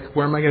 And I was like,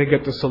 where am I going to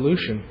get the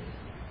solution?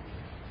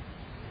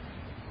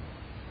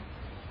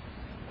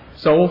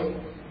 So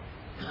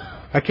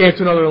I came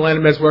to another Land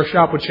of Meds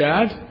workshop with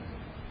Chad,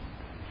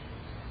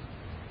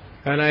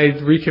 and I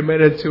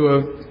recommitted to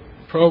a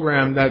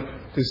program that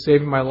is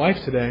saving my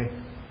life today.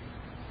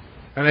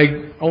 And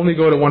I only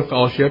go to one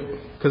fellowship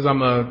because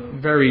I'm a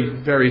very,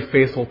 very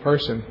faithful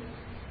person.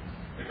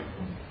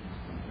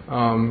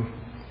 And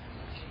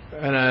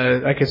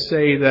I could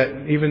say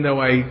that even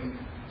though I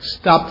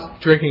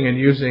stopped drinking and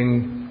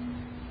using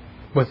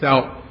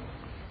without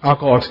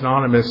Alcoholics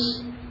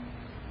Anonymous,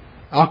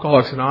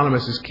 Alcoholics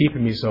Anonymous is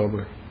keeping me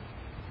sober.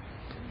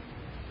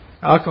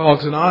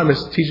 Alcoholics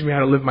Anonymous teaches me how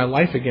to live my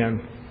life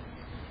again.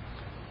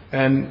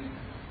 And,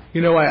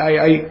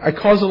 I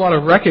cause a lot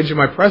of wreckage in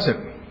my present.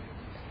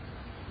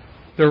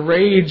 The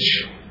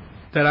rage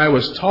that I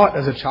was taught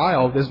as a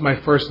child is my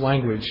first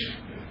language.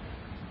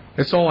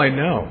 It's all I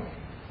know.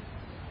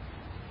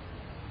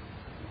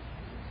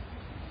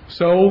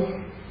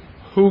 So,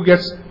 who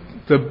gets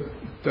the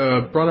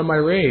brunt of my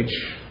rage?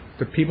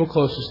 The people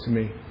closest to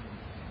me.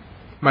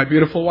 My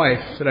beautiful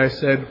wife that I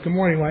said, "Good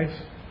morning, wife."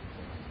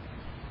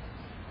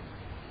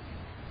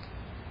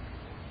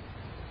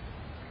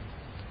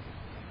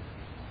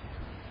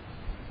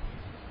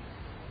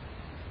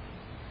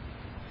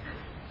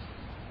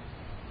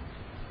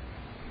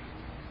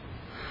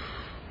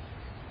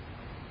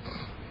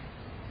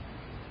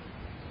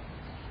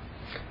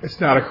 It's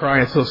not a cry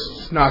until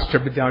snot's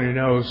dripping down your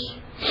nose.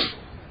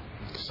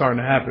 It's starting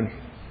to happen.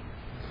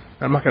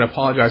 I'm not going to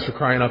apologize for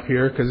crying up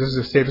here because this is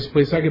the safest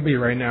place I could be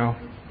right now.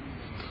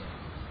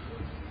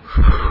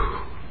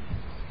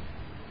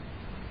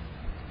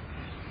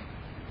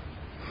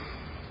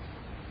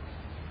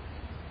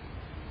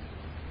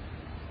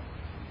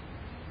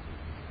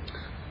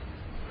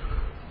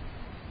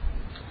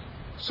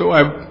 So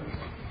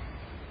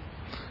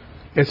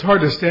it's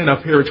hard to stand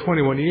up here at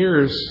 21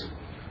 years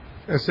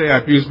and say I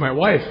abused my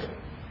wife.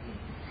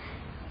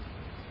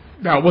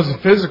 Now, it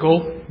wasn't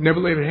physical, never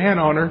laid a hand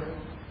on her,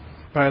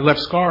 but I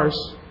left scars.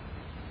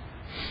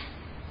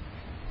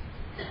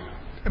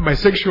 And my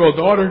 6-year-old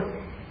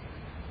daughter,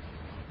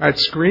 I'd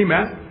scream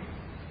at.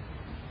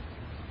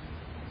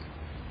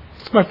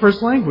 It's my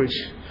first language.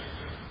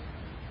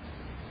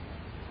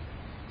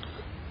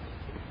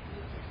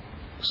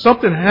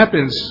 Something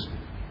happens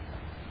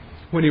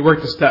when you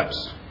work the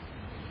steps.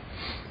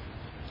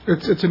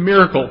 It's a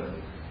miracle.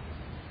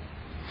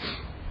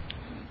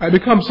 I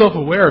become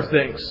self-aware of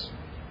things.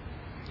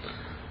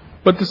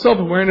 But the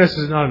self-awareness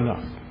is not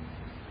enough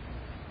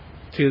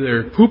to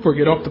either poop or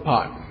get off the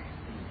pot.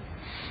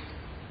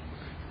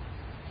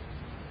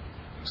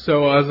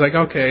 So I was like,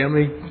 okay, let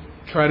me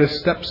try to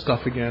step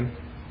stuff again.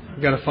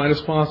 I've got to find a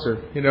sponsor.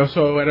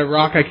 So at a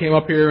Rock, I came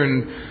up here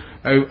and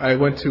I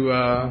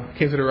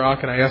came to the Rock,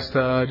 and I asked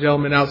a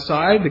gentleman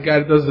outside, the guy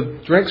that does the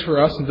drinks for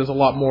us and does a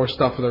lot more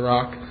stuff for the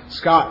Rock,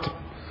 Scott,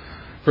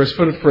 for his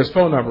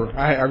phone number.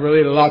 I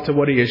related a lot to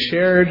what he has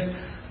shared.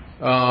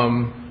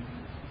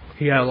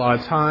 He had a lot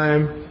of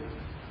time.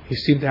 He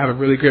seemed to have a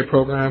really great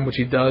program, which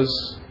he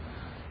does,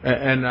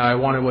 and I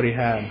wanted what he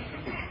had.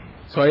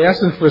 So I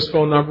asked him for his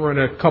phone number, and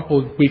a couple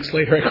of weeks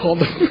later I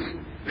called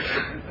him.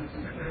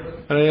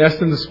 And I asked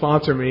him to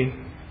sponsor me.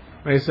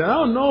 And he said, I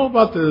don't know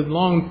about the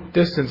long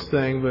distance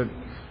thing, but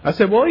I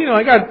said, well,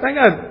 I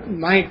got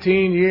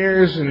 19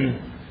 years, and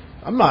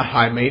I'm not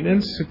high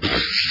maintenance.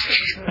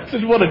 I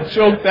said, what a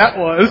joke that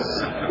was.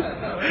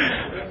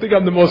 I think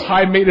I'm the most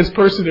high maintenance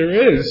person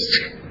there is.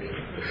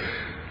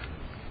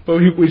 But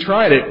we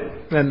tried it,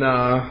 and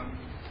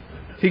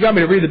he got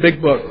me to read the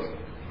big book.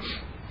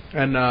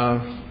 And I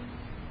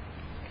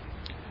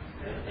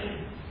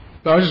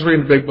was just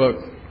reading the big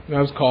book. And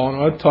I was calling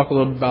him. I'd talk a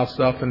little bit about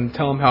stuff and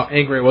tell him how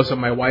angry I was at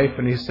my wife.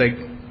 And he's like,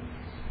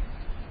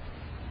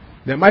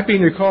 that might be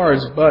in your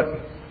cards, but you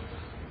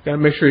got to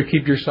make sure you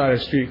keep your side of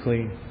the street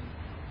clean.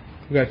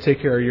 You got to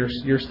take care of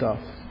your stuff.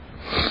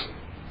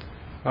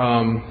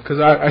 Because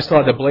I still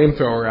had to blame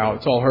throw her out.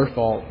 It's all her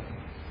fault.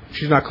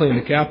 She's not cleaning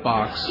the cat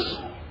box.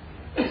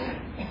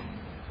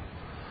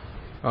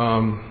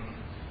 So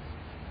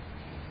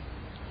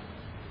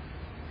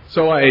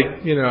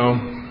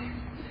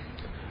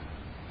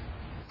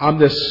I'm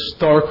this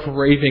stark,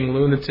 raving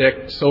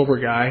lunatic, sober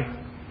guy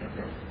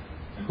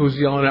who's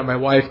yelling at my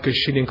wife because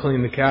she didn't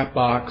clean the cat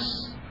box,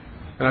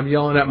 and I'm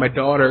yelling at my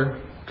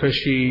daughter because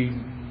she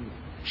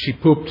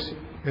pooped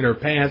in her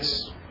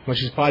pants when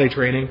she's potty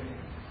training.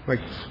 Like,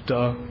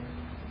 duh.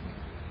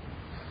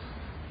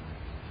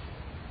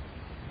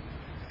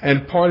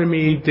 And part of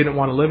me didn't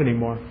want to live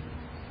anymore.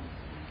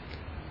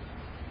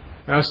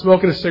 And I was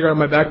smoking a cigarette on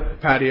my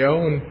back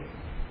patio, and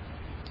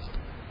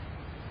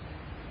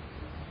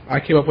I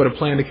came up with a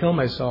plan to kill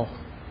myself.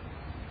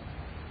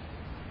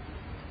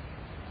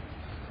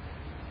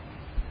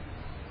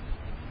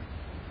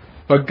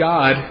 But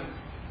God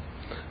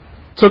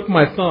took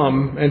my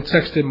thumb and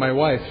texted my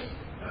wife,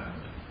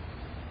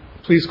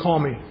 "Please call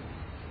me."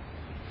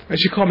 And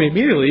she called me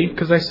immediately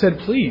because I said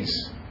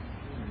please.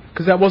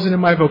 Because that wasn't in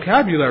my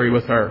vocabulary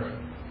with her.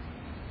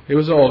 It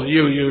was all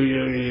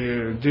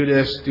you, do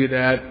this, do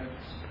that.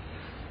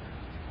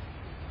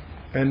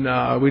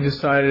 And we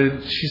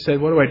decided, she said,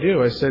 "What do I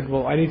do?" I said,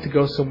 "Well, I need to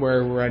go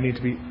somewhere where I need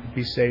to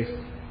be safe."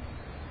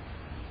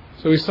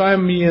 So he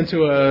signed me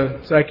into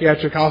a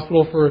psychiatric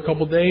hospital for a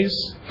couple days.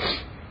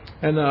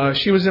 And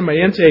she was in my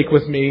intake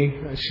with me.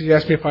 She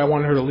asked me if I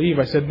wanted her to leave.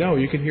 I said, "No,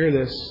 you can hear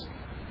this."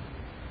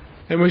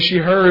 And when she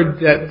heard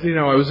that,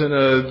 I was in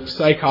a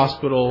psych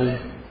hospital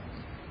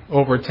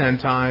over 10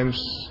 times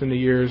in the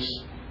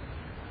years,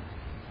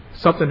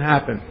 something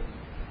happened.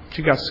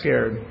 She got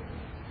scared.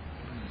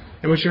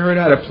 And when she heard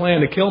I had a plan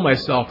to kill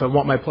myself and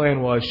what my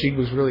plan was, she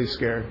was really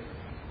scared.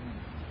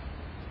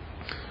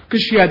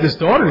 Because she had this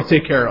daughter to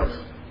take care of.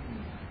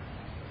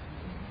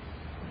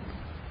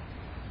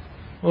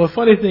 Well, the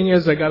funny thing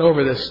is I got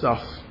over this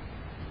stuff.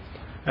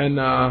 And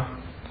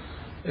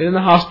in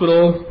the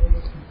hospital,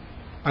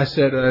 I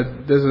said,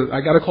 I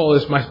got to call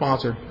this my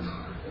sponsor.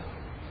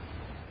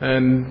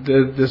 And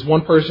this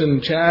one person,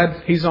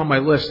 Chad, he's on my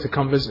list to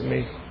come visit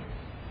me.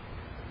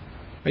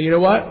 And you know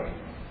what?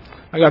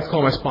 I got to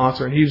call my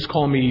sponsor, and he was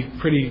calling me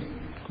pretty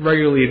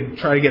regularly to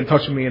try to get in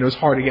touch with me, and it was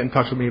hard to get in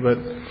touch with me. But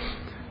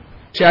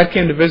Chad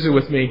came to visit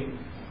with me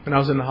when I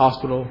was in the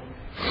hospital,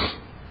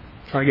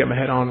 trying to get my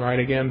head on right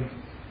again.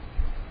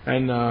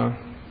 And a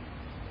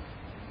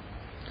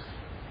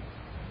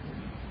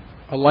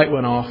light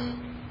went off.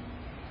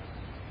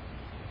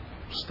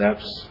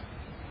 Steps.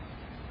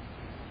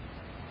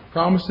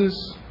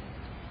 Promises.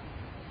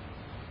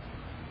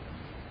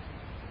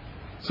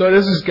 So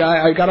this is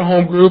guy. I got a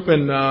home group,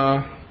 and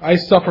I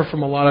suffer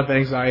from a lot of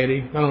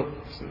anxiety. I don't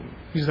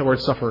use the word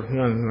suffer.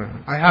 No.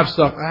 I have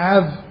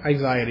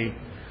anxiety,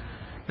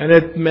 and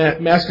it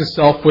masks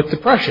itself with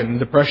depression.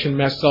 Depression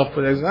masks itself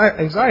with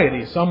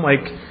anxiety. So I'm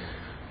like,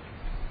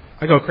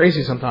 I go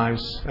crazy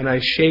sometimes, and I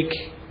shake,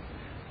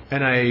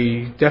 and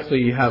I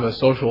definitely have a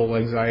social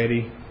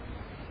anxiety.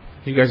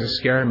 You guys are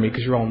scaring me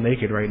because you're all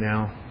naked right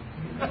now.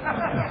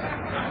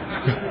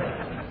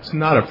 It's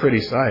not a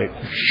pretty sight.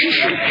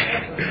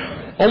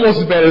 Almost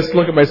as bad as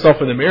looking at myself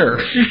in the mirror.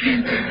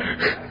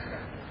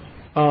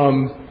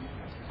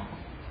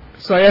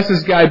 So I asked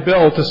this guy,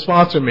 Bill, to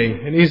sponsor me.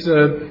 And he's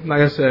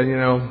like I said,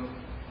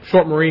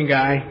 short Marine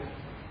guy.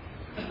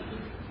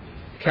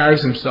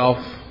 Carries himself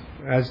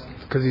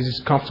because he's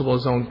comfortable in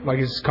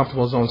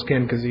his own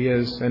skin, because he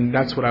is. And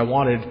that's what I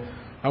wanted.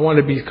 I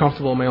wanted to be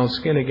comfortable in my own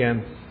skin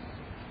again.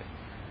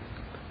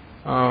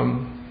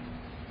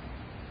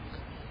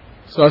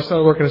 So I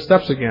started working the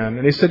steps again.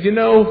 And he said,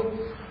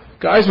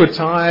 guys with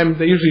time,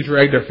 they usually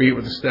drag their feet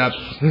with the steps,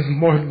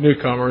 more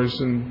newcomers.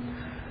 And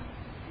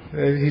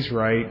he's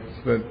right.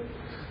 But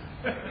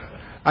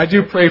I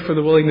do pray for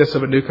the willingness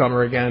of a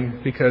newcomer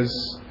again,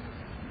 because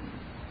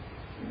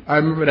I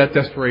remember that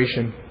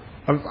desperation.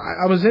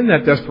 I was in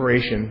that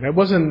desperation. It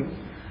wasn't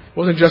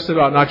just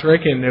about not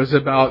drinking. It was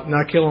about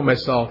not killing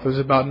myself. It was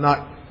about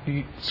not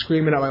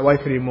screaming at my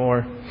wife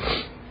anymore.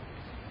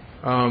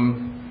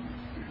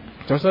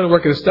 So I started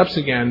working the steps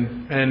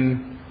again,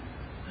 and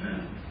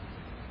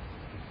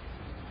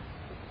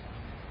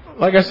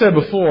like I said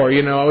before,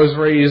 I was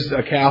raised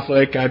a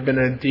Catholic. I've been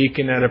a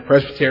deacon at a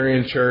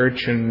Presbyterian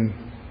church, and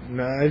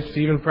I've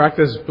even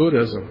practiced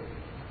Buddhism.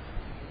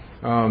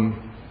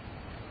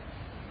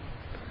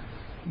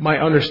 My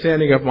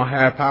understanding of my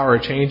higher power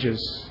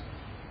changes,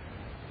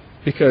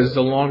 because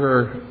the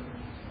longer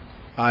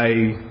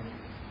I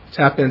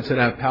tap into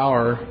that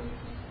power,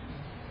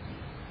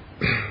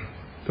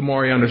 the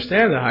more I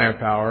understand the higher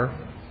power,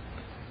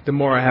 the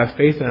more I have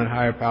faith in that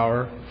higher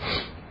power.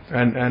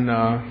 And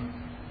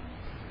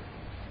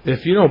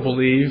if you don't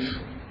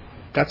believe,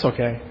 that's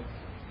okay.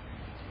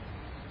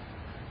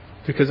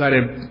 Because I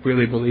didn't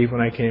really believe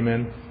when I came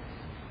in.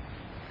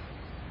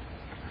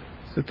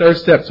 The third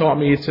step taught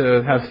me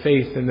to have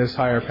faith in this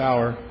higher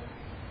power,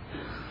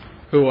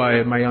 who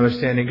my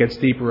understanding gets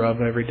deeper of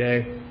every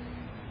day.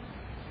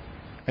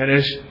 And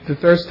the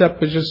third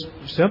step is just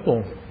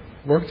simple.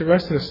 Work the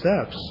rest of the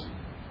steps.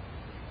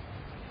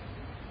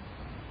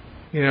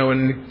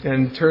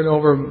 And turn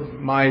over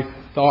my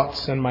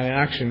thoughts and my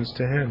actions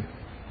to Him.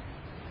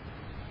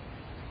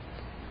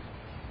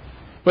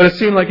 But it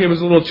seemed like it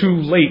was a little too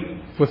late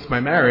with my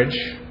marriage.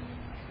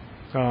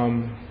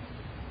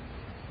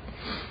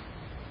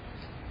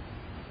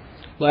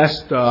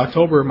 Last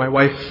October, my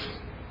wife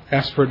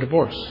asked for a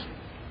divorce.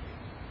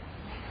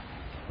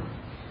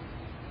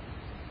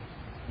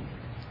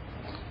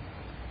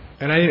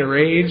 And I didn't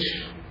rage.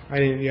 I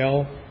didn't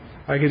yell.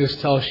 I could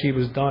just tell she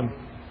was done.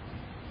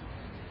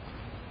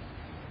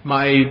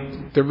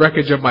 The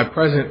wreckage of my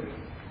present,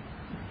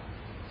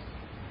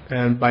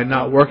 and by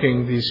not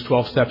working these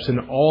 12 steps in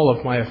all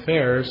of my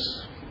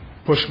affairs,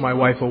 pushed my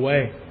wife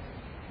away.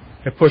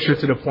 It pushed her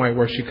to the point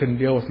where she couldn't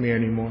deal with me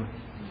anymore.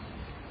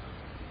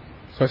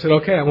 So I said,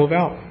 okay, I'll move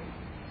out.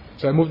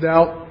 So I moved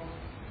out.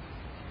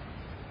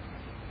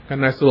 Got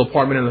a nice little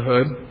apartment in the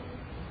hood.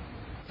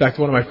 In fact,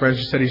 one of my friends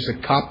just said he's a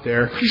cop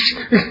there.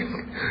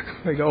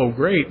 I go, oh,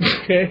 great.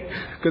 Okay.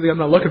 Good thing I'm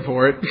not looking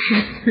for it.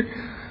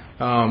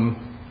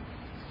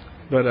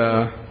 But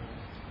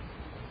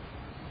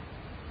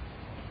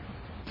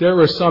there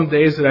were some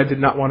days that I did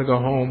not want to go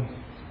home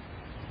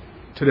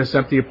to this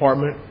empty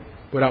apartment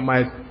without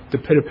the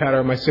pitter-patter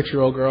of my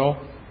 6-year-old girl.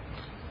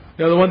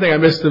 You know, the one thing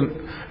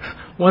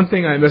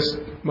I miss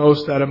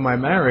most out of my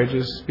marriage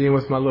is being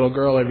with my little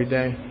girl every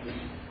day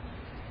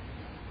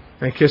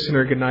and kissing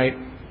her goodnight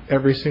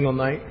every single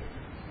night,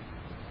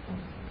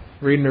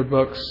 reading her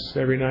books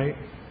every night.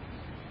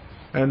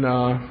 And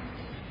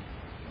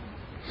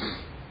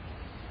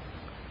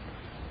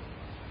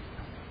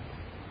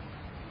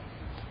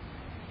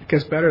it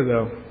gets better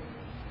though.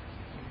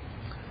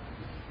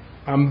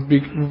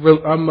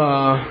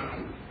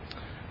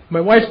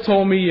 My wife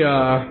told me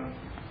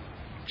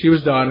she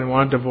was done and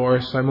wanted a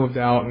divorce. I moved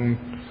out, and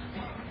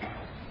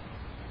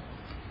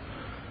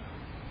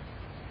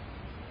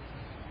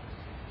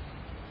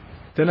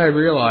then I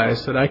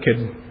realized that I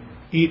could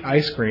eat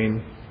ice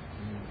cream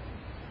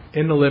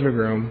in the living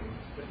room,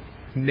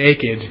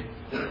 naked,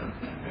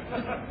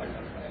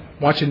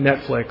 watching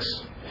Netflix.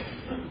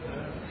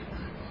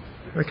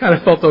 I kind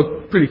of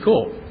felt pretty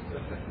cool.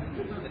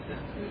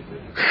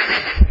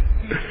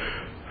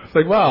 It's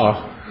like,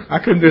 wow, I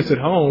couldn't do this at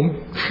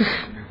home.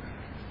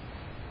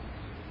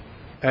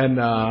 And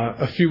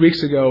a few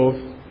weeks ago,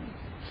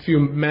 a few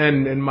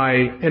men in my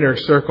inner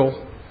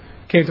circle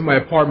came to my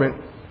apartment.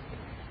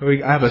 I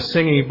have a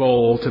singing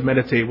bowl to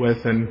meditate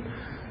with, and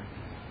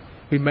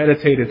we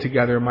meditated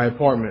together in my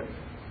apartment.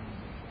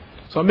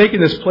 So I'm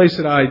making this place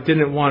that I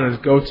didn't want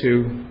to go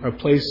to a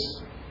place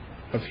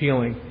of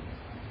healing.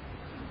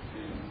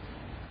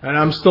 And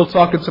I'm still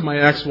talking to my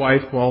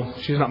ex-wife. Well,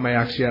 she's not my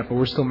ex yet, but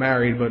we're still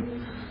married. But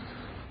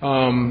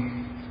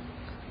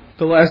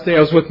the last day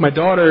I was with my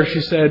daughter,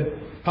 she said,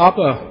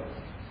 Papa,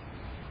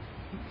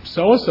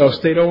 so-and-so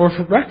stayed over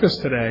for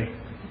breakfast today.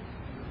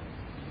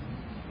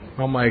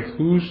 I'm like,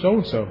 who's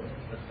so-and-so?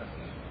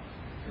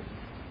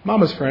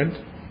 Mama's friend.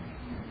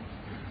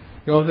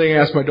 The only thing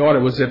I asked my daughter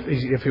was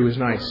if he was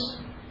nice,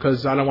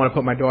 because I don't want to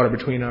put my daughter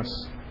between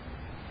us.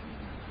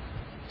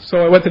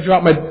 So I went to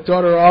drop my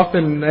daughter off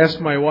and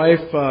asked my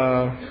wife,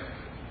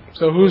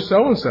 so who's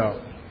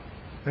so-and-so?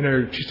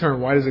 And she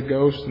turned white as a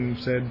ghost and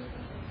said,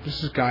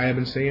 this is a guy I've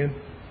been seeing.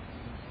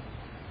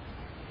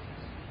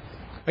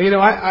 You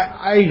know,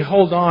 I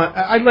hold on.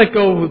 I let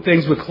go of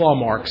things with claw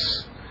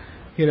marks.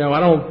 You know, I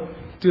don't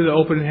do the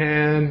open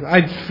hand.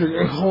 I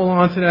hold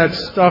on to that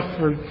stuff,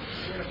 and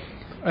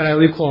I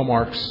leave claw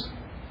marks.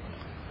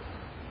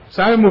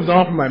 So I haven't moved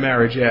on from my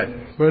marriage yet.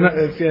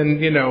 And,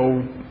 you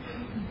know,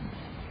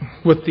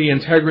 with the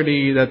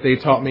integrity that they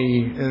taught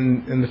me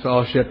in the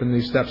fellowship and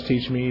these steps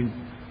teach me,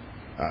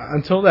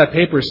 until that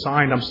paper is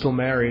signed, I'm still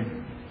married.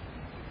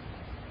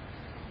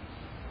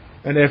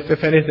 And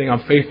if anything,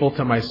 I'm faithful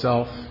to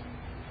myself.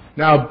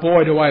 Now,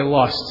 boy, do I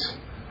lust.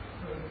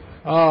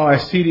 Oh, I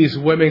see these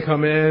women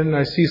come in.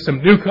 I see some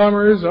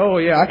newcomers. Oh,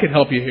 yeah, I can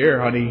help you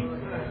here, honey.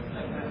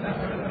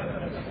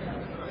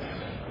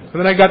 And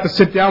then I got to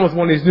sit down with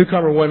one of these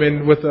newcomer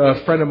women with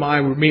a friend of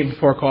mine. We were meeting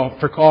for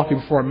coffee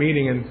before a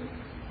meeting, and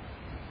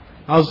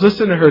I was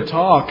listening to her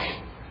talk,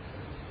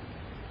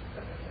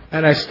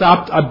 and I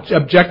stopped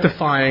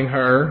objectifying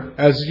her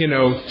as, you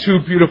know, two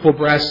beautiful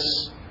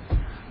breasts,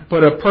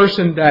 but a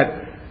person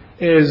that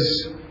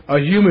is a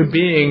human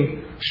being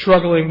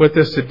struggling with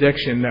this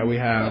addiction that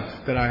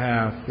I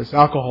have, this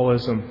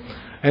alcoholism,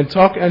 and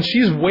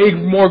she's way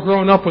more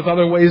grown up with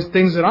other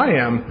things than I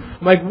am.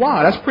 I'm like,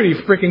 wow, that's pretty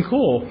freaking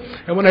cool.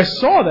 And when I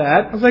saw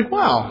that, I was like,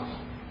 wow,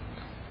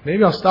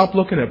 maybe I'll stop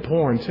looking at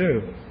porn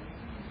too.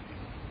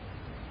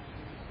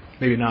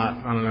 Maybe not.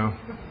 I don't know.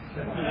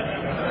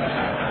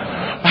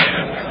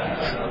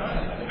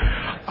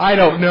 I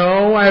don't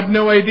know. I have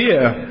no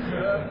idea.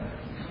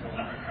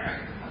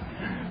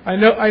 I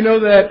know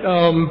that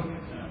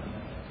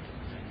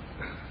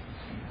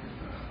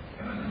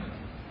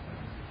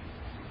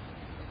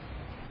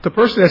the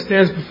person that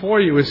stands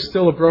before you is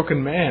still a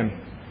broken man.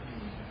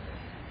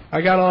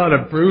 I got a lot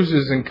of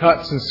bruises and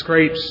cuts and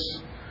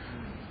scrapes,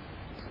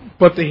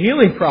 but the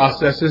healing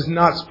process is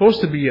not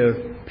supposed to be a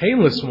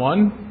painless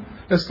one.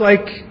 It's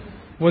like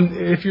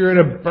if you're in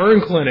a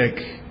burn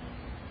clinic,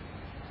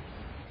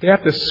 they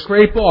have to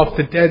scrape off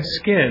the dead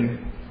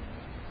skin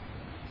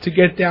to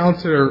get down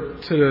to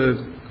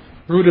the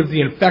root of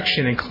the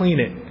infection and clean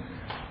it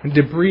and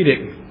debride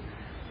it.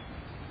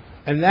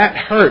 And that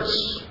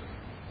hurts.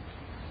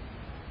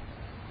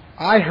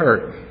 I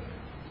hurt.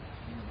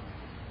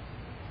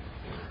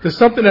 There's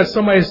something that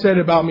somebody said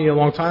about me a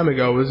long time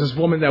ago. It was this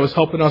woman that was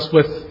helping us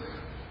with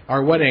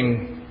our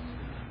wedding.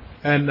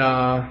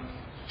 And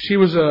she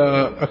was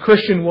a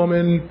Christian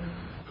woman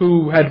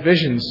who had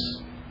visions.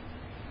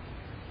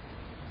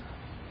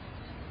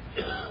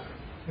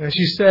 And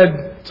she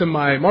said to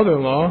my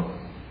mother-in-law,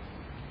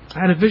 I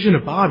had a vision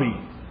of Bobby.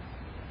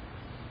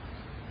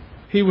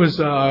 He was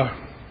in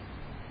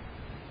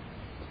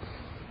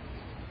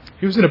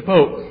a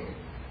boat.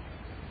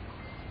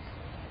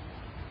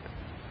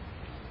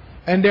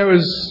 And there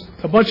was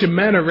a bunch of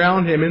men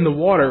around him in the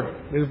water.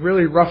 It was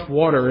really rough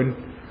water, and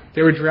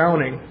they were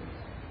drowning.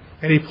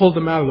 And he pulled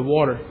them out of the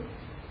water.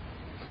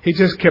 He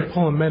just kept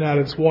pulling men out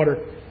of this water.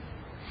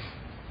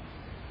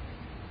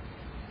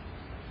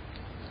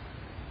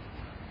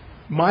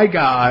 My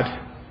God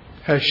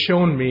has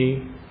shown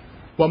me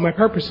what my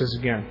purpose is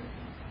again.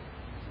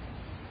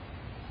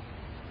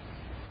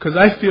 Because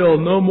I feel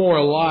no more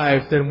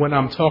alive than when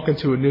I'm talking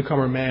to a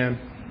newcomer man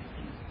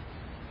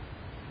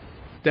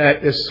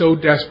that is so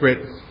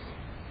desperate.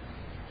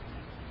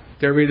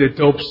 They're either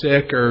dope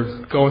sick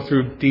or going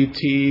through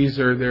DTs,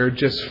 or they're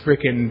just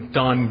freaking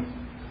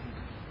done.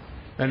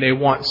 And they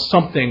want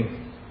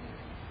something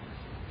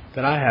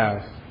that I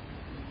have.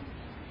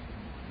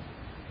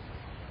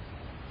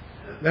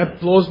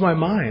 That blows my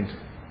mind.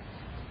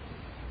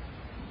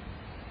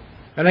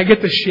 And I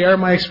get to share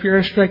my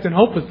experience, strength, and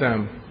hope with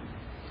them.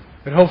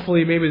 And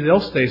hopefully maybe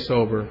they'll stay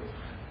sober.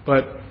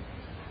 But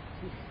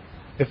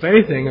if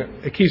anything,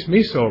 it keeps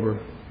me sober.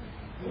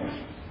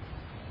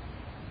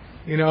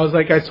 You know,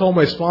 I told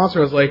my sponsor,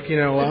 I was like,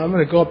 I'm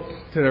going to go up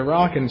to the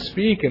Rock and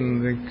speak.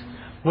 And like,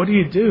 what do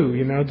you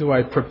do? Do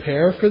I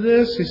prepare for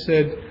this? He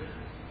said,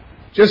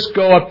 just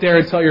go up there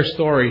and tell your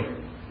story.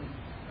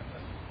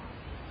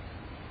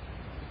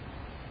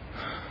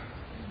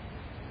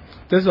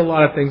 There's a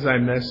lot of things I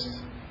missed.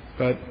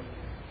 But,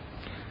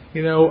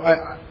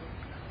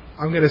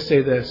 I'm going to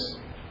say this,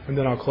 and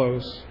then I'll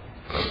close.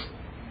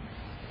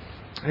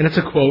 And it's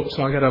a quote,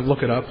 so I got to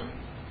look it up.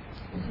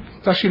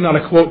 It's actually not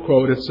a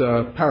quote, it's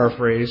a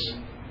paraphrase.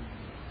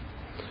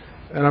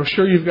 And I'm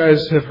sure you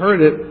guys have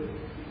heard it,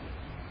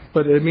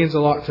 but it means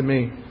a lot to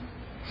me.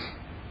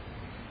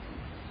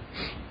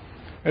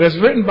 And it's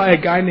written by a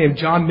guy named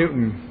John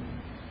Newton.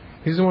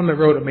 He's the one that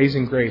wrote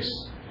Amazing Grace.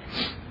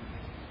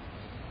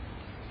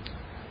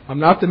 I'm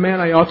not the man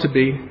I ought to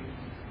be.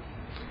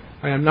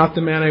 I am not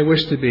the man I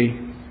wish to be.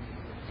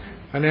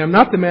 And I am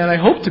not the man I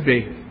hope to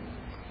be.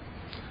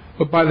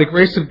 But by the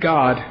grace of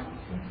God,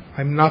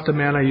 I'm not the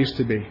man I used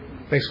to be.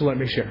 Thanks for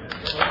letting me share.